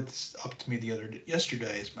brought it up to me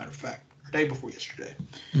yesterday, as a matter of fact, or day before yesterday.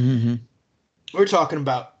 Mm-hmm. We were talking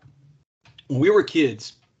about when we were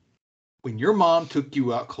kids, when your mom took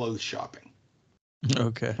you out clothes shopping.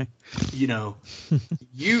 Okay. You know,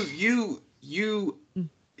 your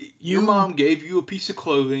mom gave you a piece of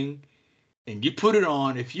clothing and you put it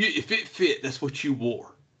on. If it fit, that's what you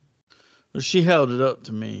wore. Well, she held it up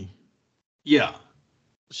to me. Yeah.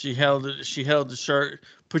 She held the shirt.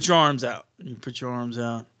 Put your arms out. You put your arms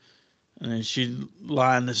out. And then she'd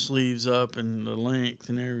line the sleeves up and the length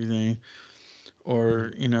and everything.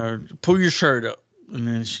 or pull your shirt up, and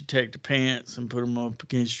then she'd take the pants and put them up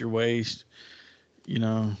against your waist.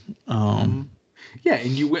 Yeah, and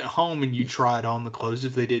you went home and you tried on the clothes.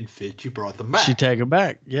 If they didn't fit, you brought them back. She'd take them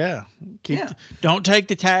back. Yeah, don't take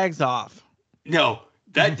the tags off. No,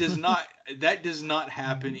 that does not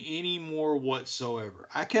happen anymore whatsoever.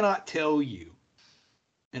 I cannot tell you,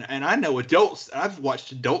 and I know adults. I've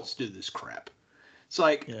watched adults do this crap. It's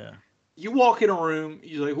like, you walk in a room,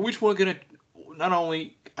 you're like, which one gonna? Not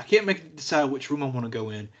only I can't decide which room I want to go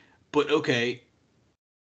in, but okay,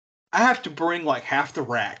 I have to bring like half the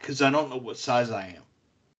rack because I don't know what size I am.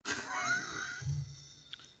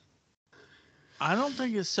 I don't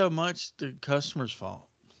think it's so much the customer's fault.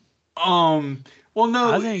 Well,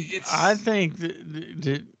 no, I think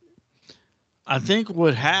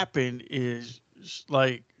what happened is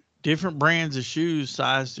like different brands of shoes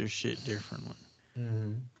size their shit differently.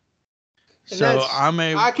 Mm-hmm. So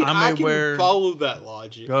I can follow that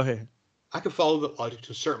logic. Go ahead. I can follow that logic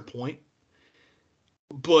to a certain point,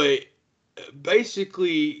 but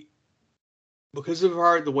basically, because of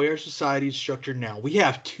the way our society is structured now, we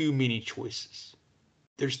have too many choices.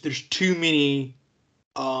 There's too many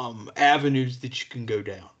avenues that you can go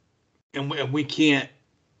down, and we can't.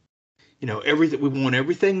 Everything, we want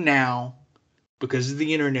everything now because of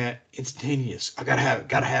the internet, instantaneous. I gotta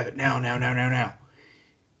have it now.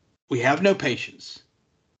 We have no patience,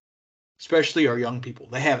 especially our young people.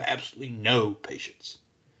 They have absolutely no patience.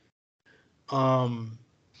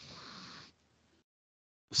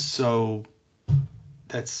 So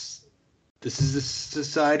this is the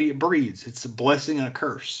society it breeds. It's a blessing and a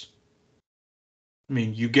curse. I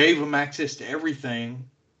mean, you gave them access to everything,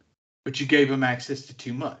 but you gave them access to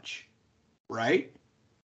too much, right?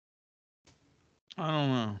 I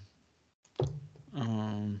don't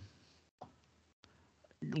know.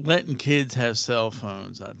 Letting kids have cell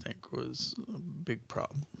phones, I think, was a big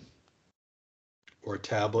problem. Or a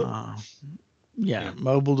tablet. Yeah.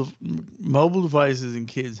 Mobile devices in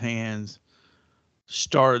kids' hands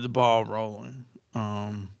started the ball rolling.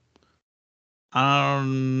 I'm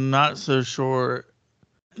not so sure.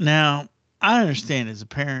 Now, I understand as a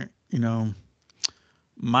parent,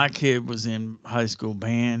 my kid was in high school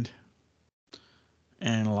band,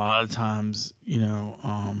 and a lot of times,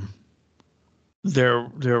 there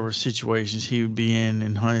were situations he would be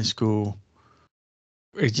in high school.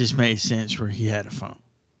 It just made sense where he had a phone.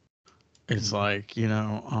 It's like,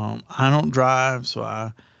 I don't drive, so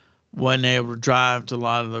I wasn't able to drive to a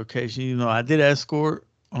lot of locations. I did escort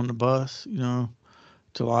on the bus,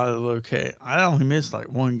 to a lot of the locations. I only missed like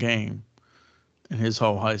one game in his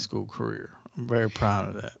whole high school career. I'm very proud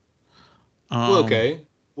of that. Okay.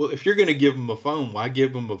 Well, if you're going to give him a phone, why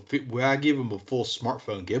give him a full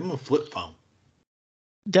smartphone? Give him a flip phone.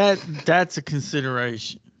 That's a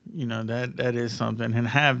consideration. That is something, and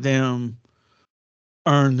have them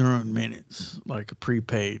earn their own minutes, like a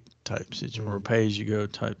prepaid type situation or a pay-as-you-go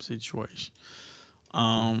type situation.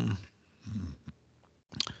 I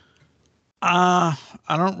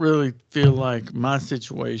don't really feel like my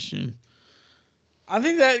situation. I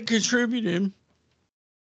think that contributed.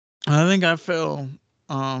 I think I fell,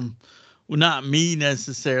 well, not me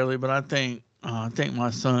necessarily, but I think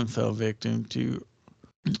my son fell victim to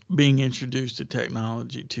being introduced to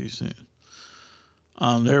technology too soon.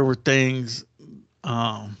 There were things.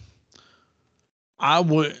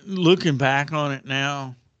 Looking back on it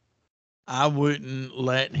now, I wouldn't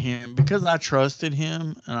let him, because I trusted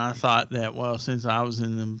him, and I thought that, well, since I was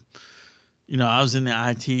in the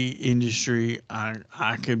IT industry,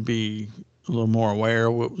 I could be a little more aware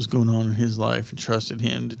of what was going on in his life and trusted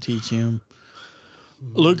him to teach him.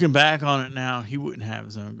 Mm-hmm. Looking back on it now, he wouldn't have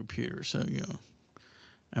his own computer. So,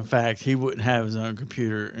 in fact, he wouldn't have his own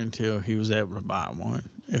computer until he was able to buy one.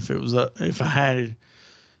 If I had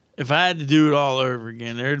to do it all over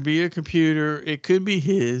again, there'd be a computer. It could be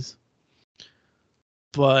his,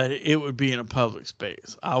 but it would be in a public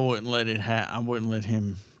space. I wouldn't let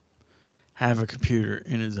him have a computer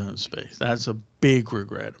in his own space. That's a big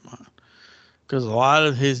regret of mine, because a lot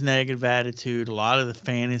of his negative attitude, a lot of the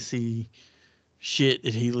fantasy shit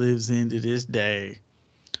that he lives in to this day,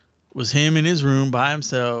 was him in his room by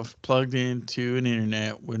himself, plugged into an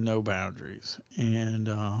internet with no boundaries. And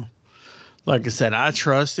like I said, I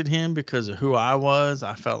trusted him because of who I was.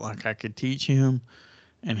 I felt like I could teach him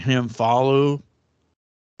and him follow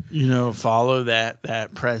that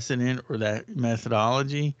precedent or that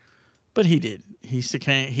methodology. But he didn't. He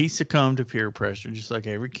succumbed to peer pressure, just like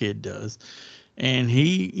every kid does. And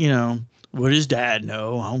he, what does dad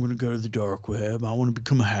know? I'm going to go to the dark web. I want to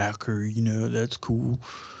become a hacker. That's cool.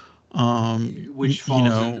 Which falls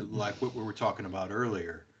into like what we were talking about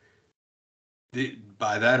earlier.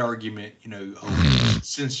 by that argument,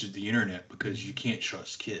 censored the internet because you can't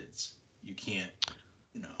trust kids. You can't,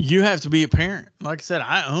 You have to be a parent. Like I said,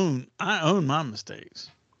 I own my mistakes.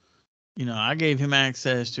 I gave him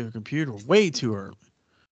access to a computer way too early.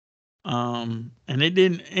 And it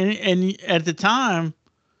didn't, and at the time,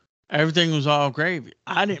 everything was all gravy.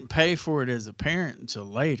 I didn't pay for it as a parent until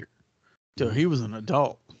later, till he was an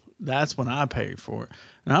adult. That's when I paid for it,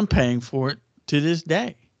 and I'm paying for it to this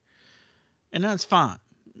day, and that's fine.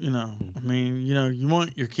 I mean, you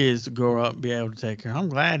want your kids to grow up and be able to take care. I'm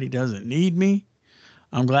glad he doesn't need me.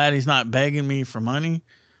 I'm glad he's not begging me for money.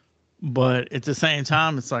 But at the same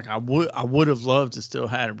time, it's like I would have loved to still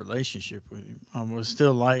had a relationship with him. I would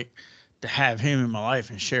still like to have him in my life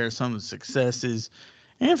and share some of the successes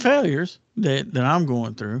and failures that I'm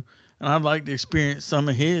going through. And I'd like to experience some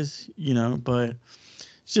of his, but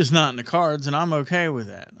it's just not in the cards. And I'm okay with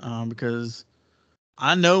that because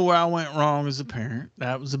I know where I went wrong as a parent.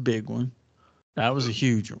 That was a big one. That was a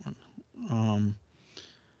huge one.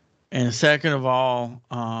 And second of all,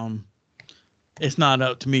 it's not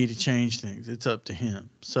up to me to change things. It's up to him.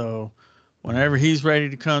 So whenever he's ready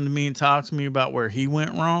to come to me and talk to me about where he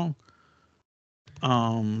went wrong,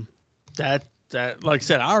 that like I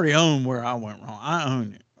said, I already own where I went wrong. I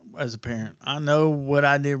own it as a parent. I know what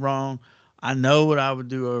I did wrong. I know what I would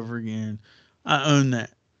do over again. I own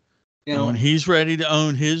that. And when he's ready to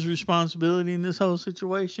own his responsibility in this whole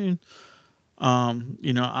situation,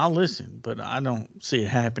 I'll listen, but I don't see it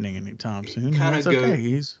happening anytime soon. That's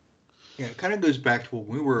okay. It kind of goes back to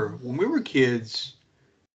when we were kids.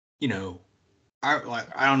 I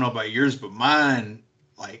don't know about yours, but mine,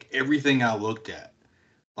 like everything I looked at,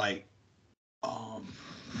 like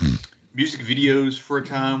music videos for a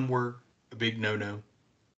time were a big no-no.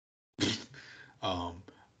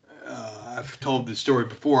 I've told this story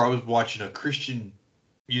before. I was watching a Christian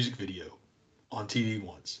music video on TV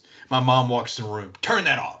once. My mom walks in the room. Turn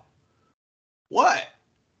that off. What?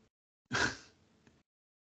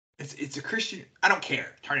 It's a Christian. I don't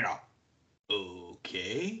care. Turn it off.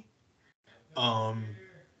 Okay. I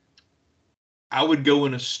would go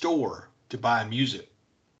in a store to buy music.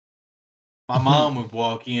 My mom would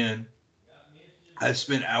walk in. I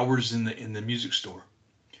spent hours in the music store,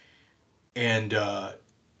 and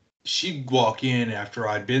she'd walk in after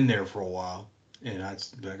I'd been there for a while, and I'd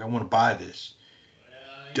be like, "I want to buy this.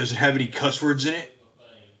 Does it have any cuss words in it?"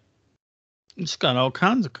 It's got all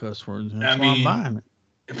kinds of cuss words. That's why I'm buying it.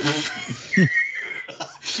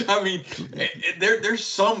 I mean, there's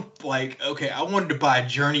some like, okay, I wanted to buy a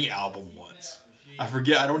Journey album once. I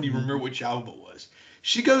forget. I don't even remember which album it was.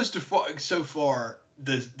 She goes so far.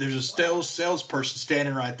 There's a salesperson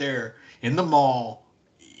standing right there in the mall,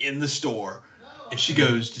 in the store, and she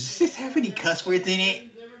goes, "Does this have any cuss words in it?"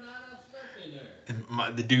 And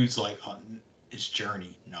the dude's like, oh, "It's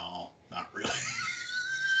Journey." No, not really.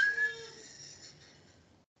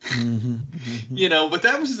 But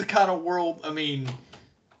that was the kind of world. I mean,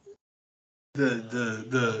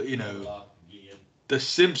 the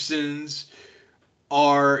Simpsons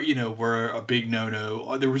were a big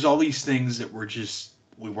no-no. There was all these things that were just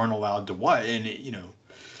we weren't allowed to watch and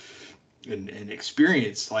and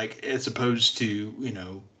experience, like, as opposed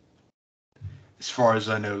to as far as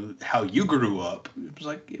I know how you grew up,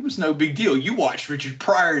 it was no big deal. You watched Richard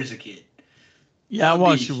Pryor as a kid. Yeah,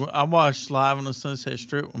 I watched Live on the Sunset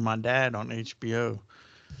Strip with my dad on HBO.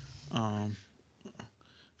 And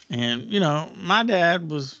my dad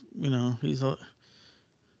was,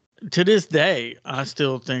 to this day, I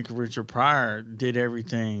still think Richard Pryor did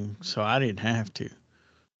everything so I didn't have to.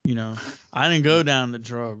 I didn't go down the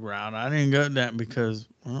drug route. I didn't go that because,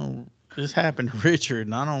 this happened to Richard,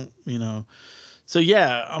 and I don't, So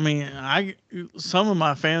yeah, I mean, some of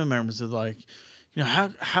my family members are like,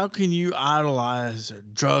 how can you idolize a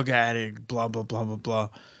drug addict, blah blah blah blah blah.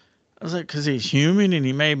 I was like, because he's human and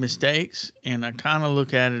he made mistakes, and I kind of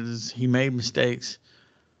look at it as he made mistakes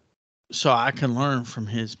so I can learn from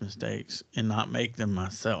his mistakes and not make them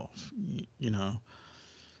myself,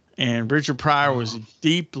 And Richard Pryor was a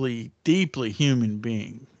deeply, deeply human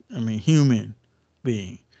being. I mean, human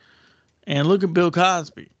being. And look at Bill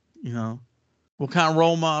Cosby, What kind of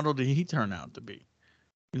role model did he turn out to be?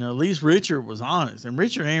 At least Richard was honest, and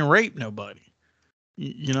Richard ain't raped nobody.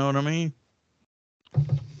 You know what I mean?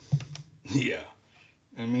 Yeah.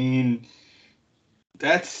 I mean,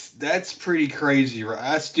 that's pretty crazy, right?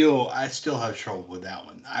 I still have trouble with that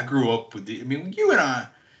one. I grew up with you and I,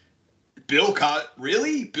 Bill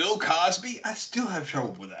Cosby, I still have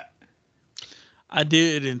trouble with that. I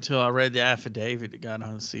did until I read the affidavit that got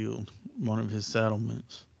unsealed, one of his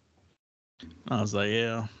settlements. I was like,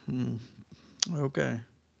 yeah, okay.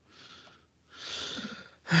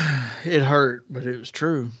 It hurt, but it was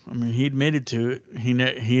true. I mean, he admitted to it.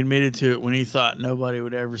 He admitted to it when he thought nobody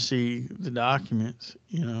would ever see the documents.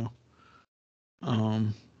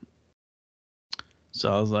 Um.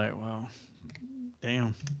 So I was like, well,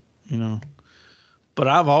 damn, you know. But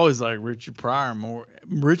I've always liked Richard Pryor more.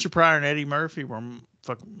 Richard Pryor and Eddie Murphy were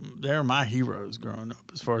they're my heroes growing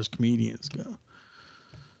up as far as comedians go.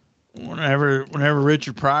 Whenever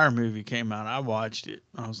Richard Pryor movie came out, I watched it.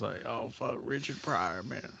 I was like, oh fuck, Richard Pryor,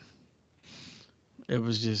 man. It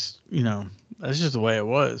was just, that's just the way it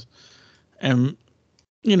was. And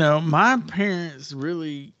my parents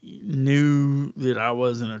really knew that I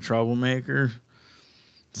wasn't a troublemaker.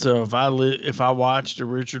 So if I watched a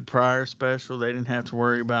Richard Pryor special, they didn't have to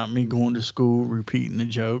worry about me going to school repeating the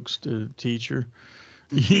jokes to the teacher.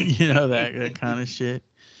 that kind of shit.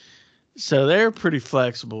 So they're pretty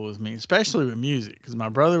flexible with me, especially with music, because my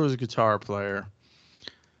brother was a guitar player,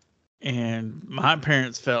 and my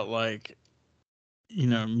parents felt like,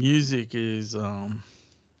 music is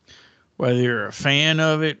whether you're a fan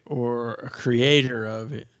of it or a creator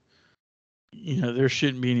of it, there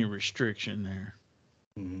shouldn't be any restriction there.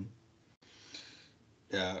 Mm-hmm.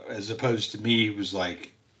 Yeah, as opposed to me, it was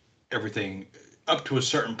like everything up to a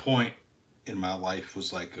certain point in my life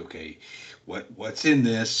was like, okay, what's in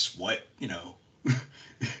this?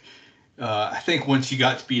 I think once we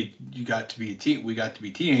got to be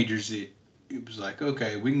teenagers, it was like,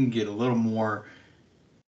 okay, we can get a little more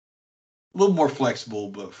flexible.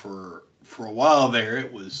 But for a while there,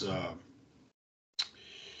 it was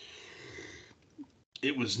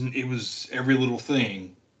every little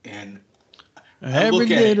thing. And every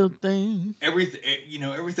little thing.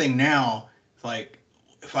 Everything now, like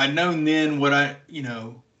if I'd known then what I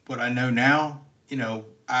know now,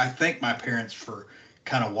 I thank my parents for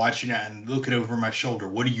kind of watching that and looking over my shoulder.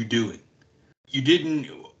 What are you doing? You didn't,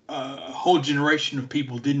 a whole generation of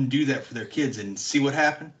people didn't do that for their kids, and see what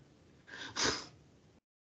happened?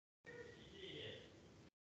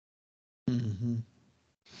 Mm-hmm.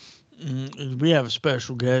 We have a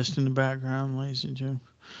special guest in the background, ladies and gentlemen.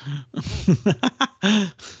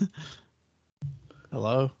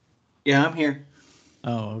 Hello? Yeah, I'm here.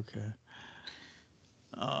 Oh, okay.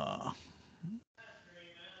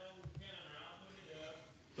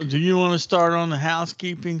 Do you want to start on the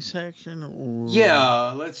housekeeping section? Or...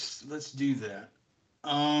 Yeah, let's do that.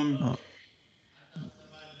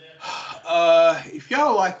 If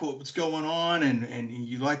y'all like what's going on and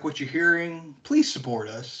you like what you're hearing, please support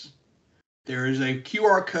us. There is a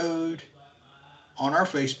QR code on our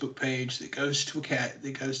Facebook page that goes to a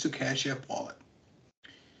Cash App wallet.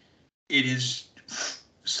 It is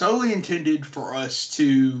solely intended for us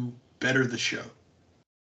to better the show.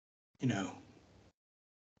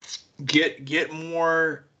 Get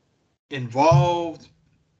more involved.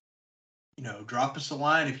 Drop us a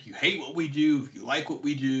line if you hate what we do, if you like what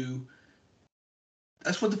we do.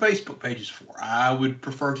 That's what the Facebook page is for. I would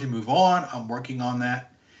prefer to move on. I'm working on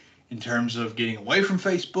that in terms of getting away from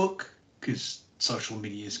Facebook because social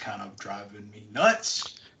media is kind of driving me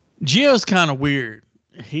nuts. Gio's kind of weird.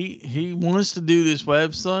 He wants to do this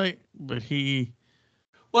website, but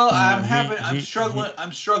I'm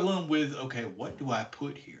struggling with, okay, what do I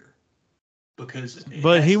put here? Because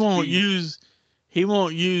he won't use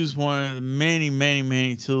one of the many, many,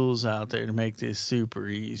 many tools out there to make this super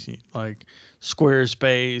easy, like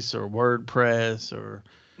Squarespace or WordPress or.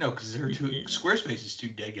 No, because Squarespace is too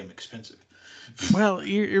daggum expensive. Well,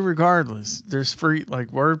 irregardless, there's free, like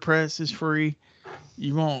WordPress is free.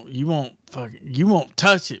 You won't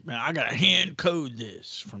touch it, man. I gotta hand code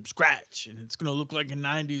this from scratch, and it's gonna look like a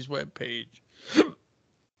 '90s web page,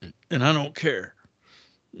 and I don't care.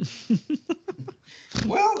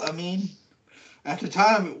 Well, I mean, at the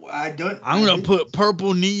time, I'm gonna put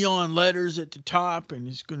purple neon letters at the top, and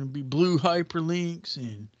it's gonna be blue hyperlinks,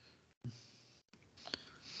 and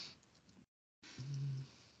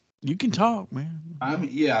you can talk, man. I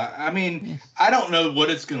don't know what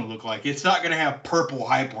it's gonna look like. It's not gonna have purple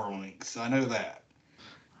hyperlinks. I know that,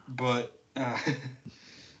 but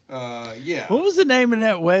yeah. What was the name of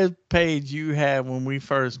that web page you had when we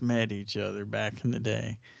first met each other back in the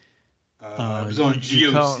day? It was on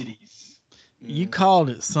GeoCities. You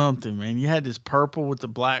called it something, man. You had this purple with the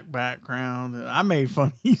black background, and I made fun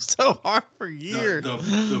of you so hard for years. The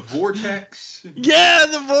Vortex. Yeah,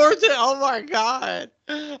 the Vortex. Oh my God,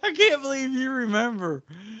 I can't believe you remember.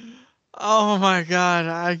 Oh my God,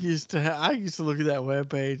 I used to look at that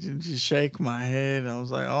webpage and just shake my head. I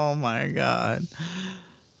was like, oh my God.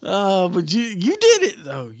 But you did it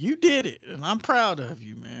though. You did it, and I'm proud of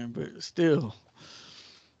you, man. But still.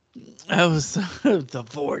 That was the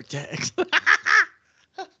Vortex.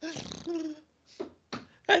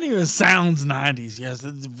 That even sounds 90s. Yes,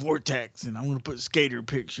 it's Vortex, and I'm gonna put skater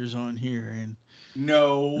pictures on here. And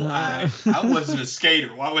No, I wasn't a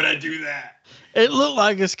skater. Why would I do that? it looked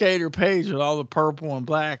like a skater page with all the purple and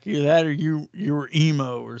black. Either that or you were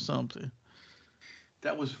emo or something.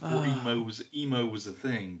 That was before emo was a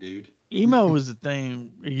thing, dude. Emo was the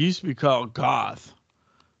thing. It used to be called goth.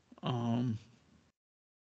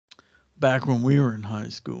 Back when we were in high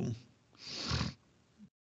school.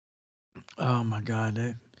 Oh my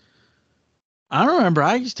God, I remember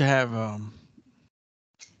I used to have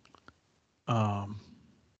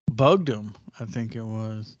Bugdom, I think it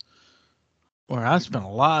was, where I spent a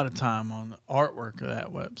lot of time on the artwork of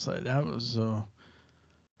that website. That was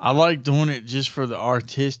I liked doing it just for the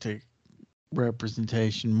artistic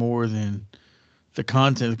representation more than the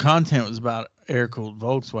content. The content was about air-cooled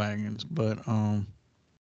Volkswagens, but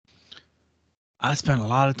I spent a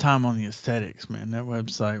lot of time on the aesthetics, man. That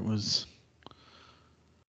website was,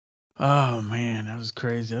 oh man, that was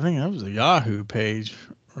crazy. I think that was a Yahoo page,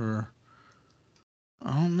 or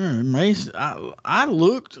I don't know. I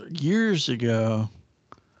looked years ago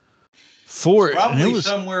for it. Probably And it was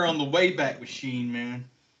somewhere on the Wayback Machine, man.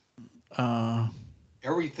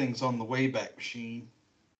 Everything's on the Wayback Machine.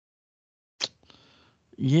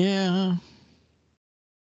 Yeah.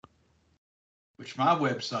 Which my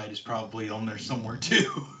website is probably on there somewhere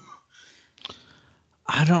too.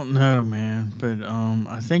 I don't know, man, but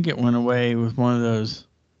I think it went away with one of those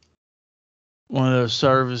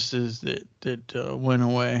services that went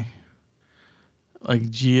away, like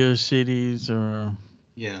GeoCities or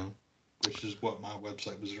Yeah, which is what my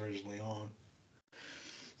website was originally on.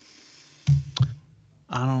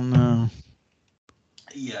 I don't know.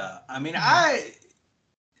 Yeah, I mean, I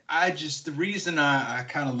just, the reason I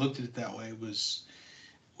kind of looked at it that way was,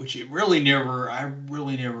 which a lot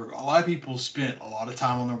of people spent a lot of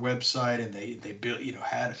time on their website, and they built, they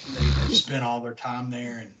spent all their time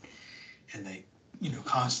there, and they,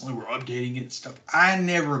 constantly were updating it and stuff. I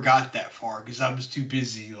never got that far because I was too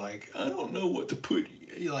busy. Like, I don't know what to put.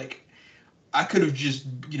 Like, I could have just,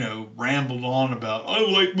 rambled on about, I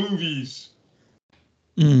like movies.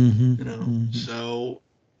 Mm-hmm. So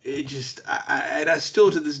it just, I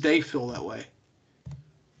still to this day feel that way.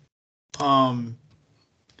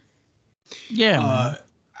 Yeah.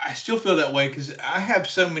 I still feel that way because I have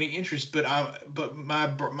so many interests, but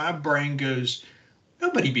my brain goes,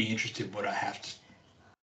 nobody be interested in what I have to.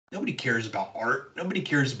 Nobody cares about art. Nobody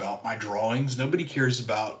cares about my drawings. Nobody cares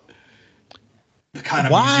about the kind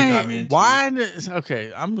of music I'm into.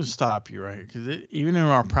 Okay, I'm gonna stop you right, because even in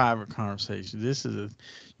our private conversation, you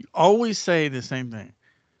always say the same thing.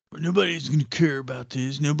 But nobody's gonna care about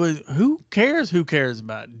this. Who cares? Who cares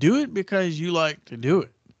about it? Do it because you like to do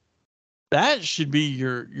it. That should be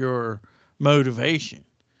your motivation.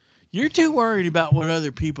 You're too worried about what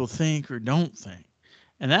other people think or don't think,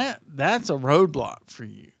 and that's a roadblock for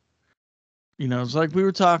you. It's like we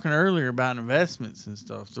were talking earlier about investments and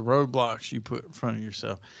stuff, the roadblocks you put in front of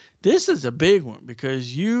yourself. This is a big one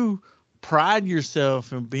because you pride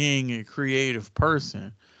yourself in being a creative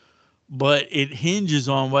person, but it hinges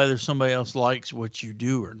on whether somebody else likes what you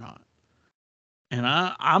do or not. And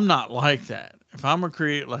I'm not like that. If I'm a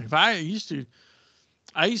creative, like if I used to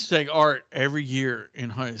take art every year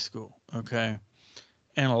in high school, okay?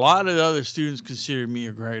 And a lot of the other students considered me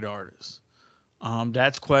a great artist.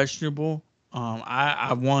 That's questionable.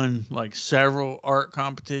 I won like several art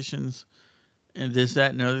competitions and this,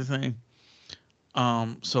 that, and the other thing.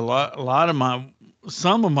 So a lot of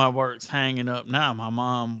some of my work's hanging up now. My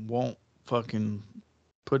mom won't fucking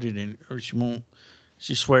put it in, or she won't.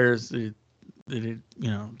 She swears that it,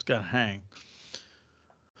 it's got to hang.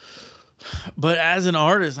 But as an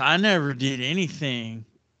artist, I never did anything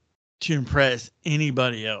to impress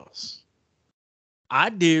anybody else. I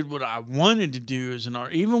did what I wanted to do as an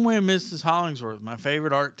art. Even when Mrs. Hollingsworth, my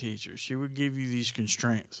favorite art teacher, she would give you these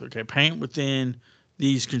constraints. Okay, paint within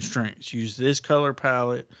these constraints. Use this color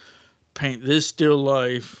palette. Paint this still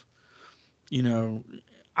life.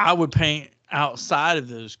 I would paint outside of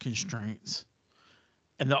those constraints.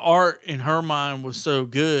 And the art in her mind was so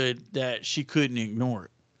good that she couldn't ignore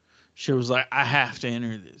it. She was like, I have to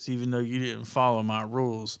enter this, even though you didn't follow my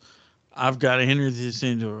rules. I've got to enter this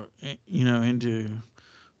into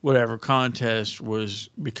whatever contest was,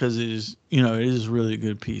 because it is a really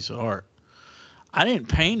good piece of art. I didn't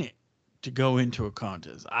paint it to go into a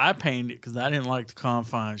contest. I painted it because I didn't like the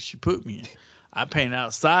confines she put me in. I paint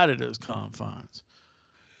outside of those confines.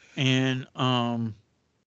 And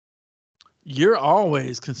you're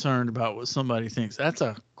always concerned about what somebody thinks. That's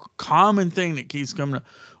a common thing that keeps coming up.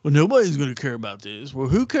 Well, nobody's going to care about this. Well,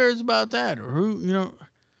 who cares about that? Or who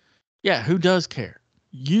does care?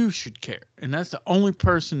 you should care. And that's the only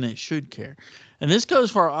person that should care. And this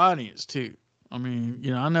goes for our audience too. I mean,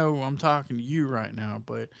 you know, I know I'm talking to you right now,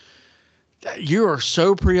 but you are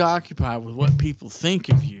so preoccupied with what people think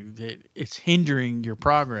of you that it's hindering your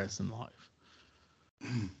progress in life.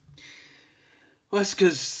 Well, it's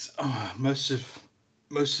because most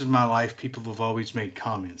of my life, people have always made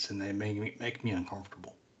comments, and they make me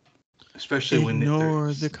uncomfortable. Especially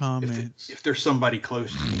Ignore the comments. If there's somebody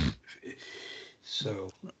close to me. So.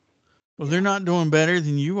 Well, they're not doing better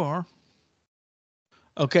than you are.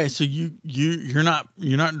 Okay, so you're not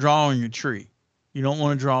drawing a tree. You don't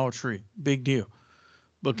want to draw a tree. Big deal.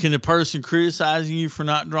 But can the person criticizing you for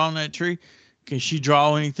not drawing that tree, can she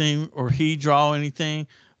draw anything or he draw anything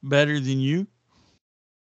better than you?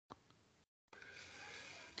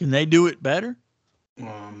 Can they do it better?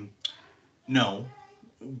 No,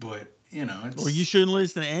 but you know, well, you shouldn't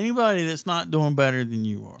listen to anybody that's not doing better than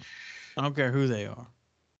you are. I don't care who they are.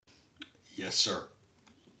 Yes, sir.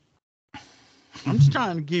 I'm just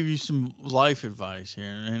trying to give you some life advice here,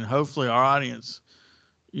 and hopefully our audience,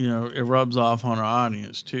 you know, it rubs off on our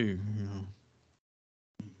audience too. You know.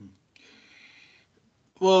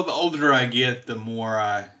 Well, the older I get, the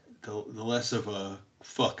less of a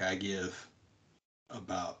fuck I give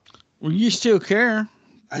about. Well, you still care.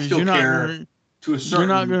 I still care to a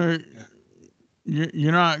certain.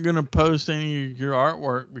 You're not gonna post any of your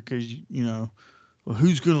artwork because you know. Well,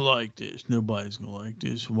 who's gonna like this? Nobody's gonna like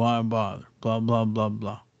this. Why bother? Blah blah blah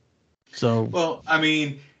blah. So. Well, I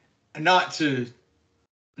mean, not to.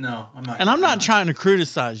 No, I'm not. And I'm not trying to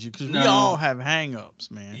criticize you because we all have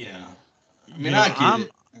hang-ups, man. Yeah. I mean, I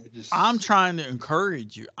get it. I'm trying to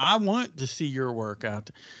encourage you. I want to see your work out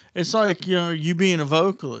there. It's like, you know, you being a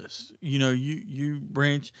vocalist. You know, you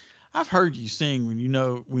branch. I've heard you sing when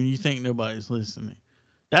you think nobody's listening.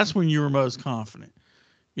 That's when you were most confident.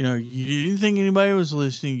 You know, you didn't think anybody was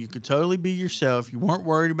listening. You could totally be yourself. You weren't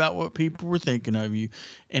worried about what people were thinking of you,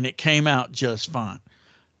 and it came out just fine.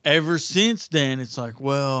 Ever since then, it's like,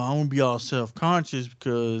 well, I won't be all self-conscious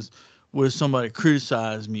because what if somebody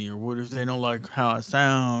criticize me, or what if they don't like how I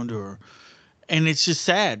sound, and it's just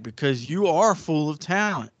sad because you are full of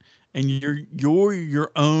talent and you're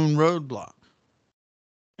your own roadblock.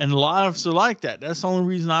 And a lot of us are like that. That's the only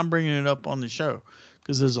reason I'm bringing it up on the show.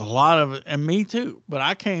 Because there's a lot of it, and me too. But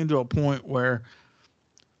I came to a point where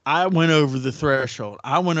I went over the threshold.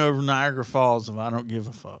 I went over Niagara Falls of I don't give a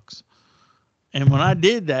fucks. And when I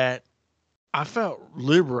did that, I felt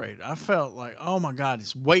liberated. I felt like, oh my God,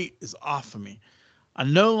 this weight is off of me. I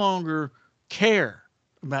no longer care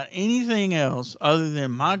about anything else other than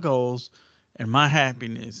my goals and my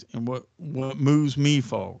happiness and what moves me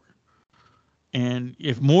forward. And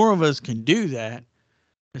if more of us can do that,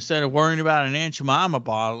 instead of worrying about an Aunt Jemima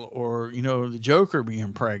bottle or, you know, the Joker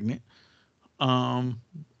being pregnant, I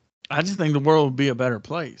just think the world would be a better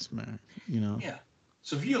place, man. You know? Yeah.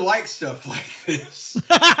 So if you like stuff like this,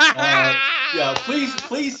 please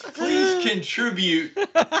contribute.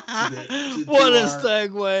 What a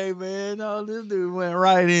segue, man! Oh, this dude went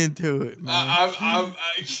right into it, man.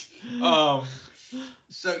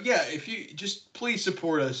 So yeah, if you just please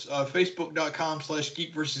support us,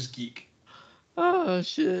 Facebook.com/Geek vs. Geek. Oh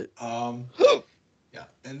shit. Yeah,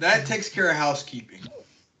 and that takes care of housekeeping.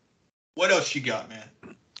 What else you got, man?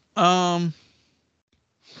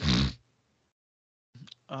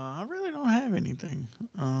 I really don't have anything.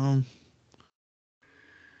 I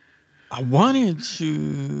wanted to.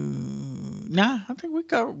 Nah, I think we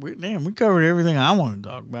covered everything I wanted to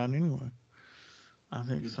talk about anyway. I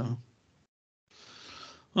think so.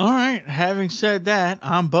 All right. Having said that,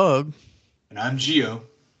 I'm Bug. And I'm Geo.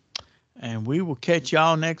 And we will catch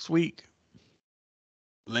y'all next week.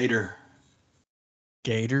 Later.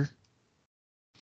 Gator.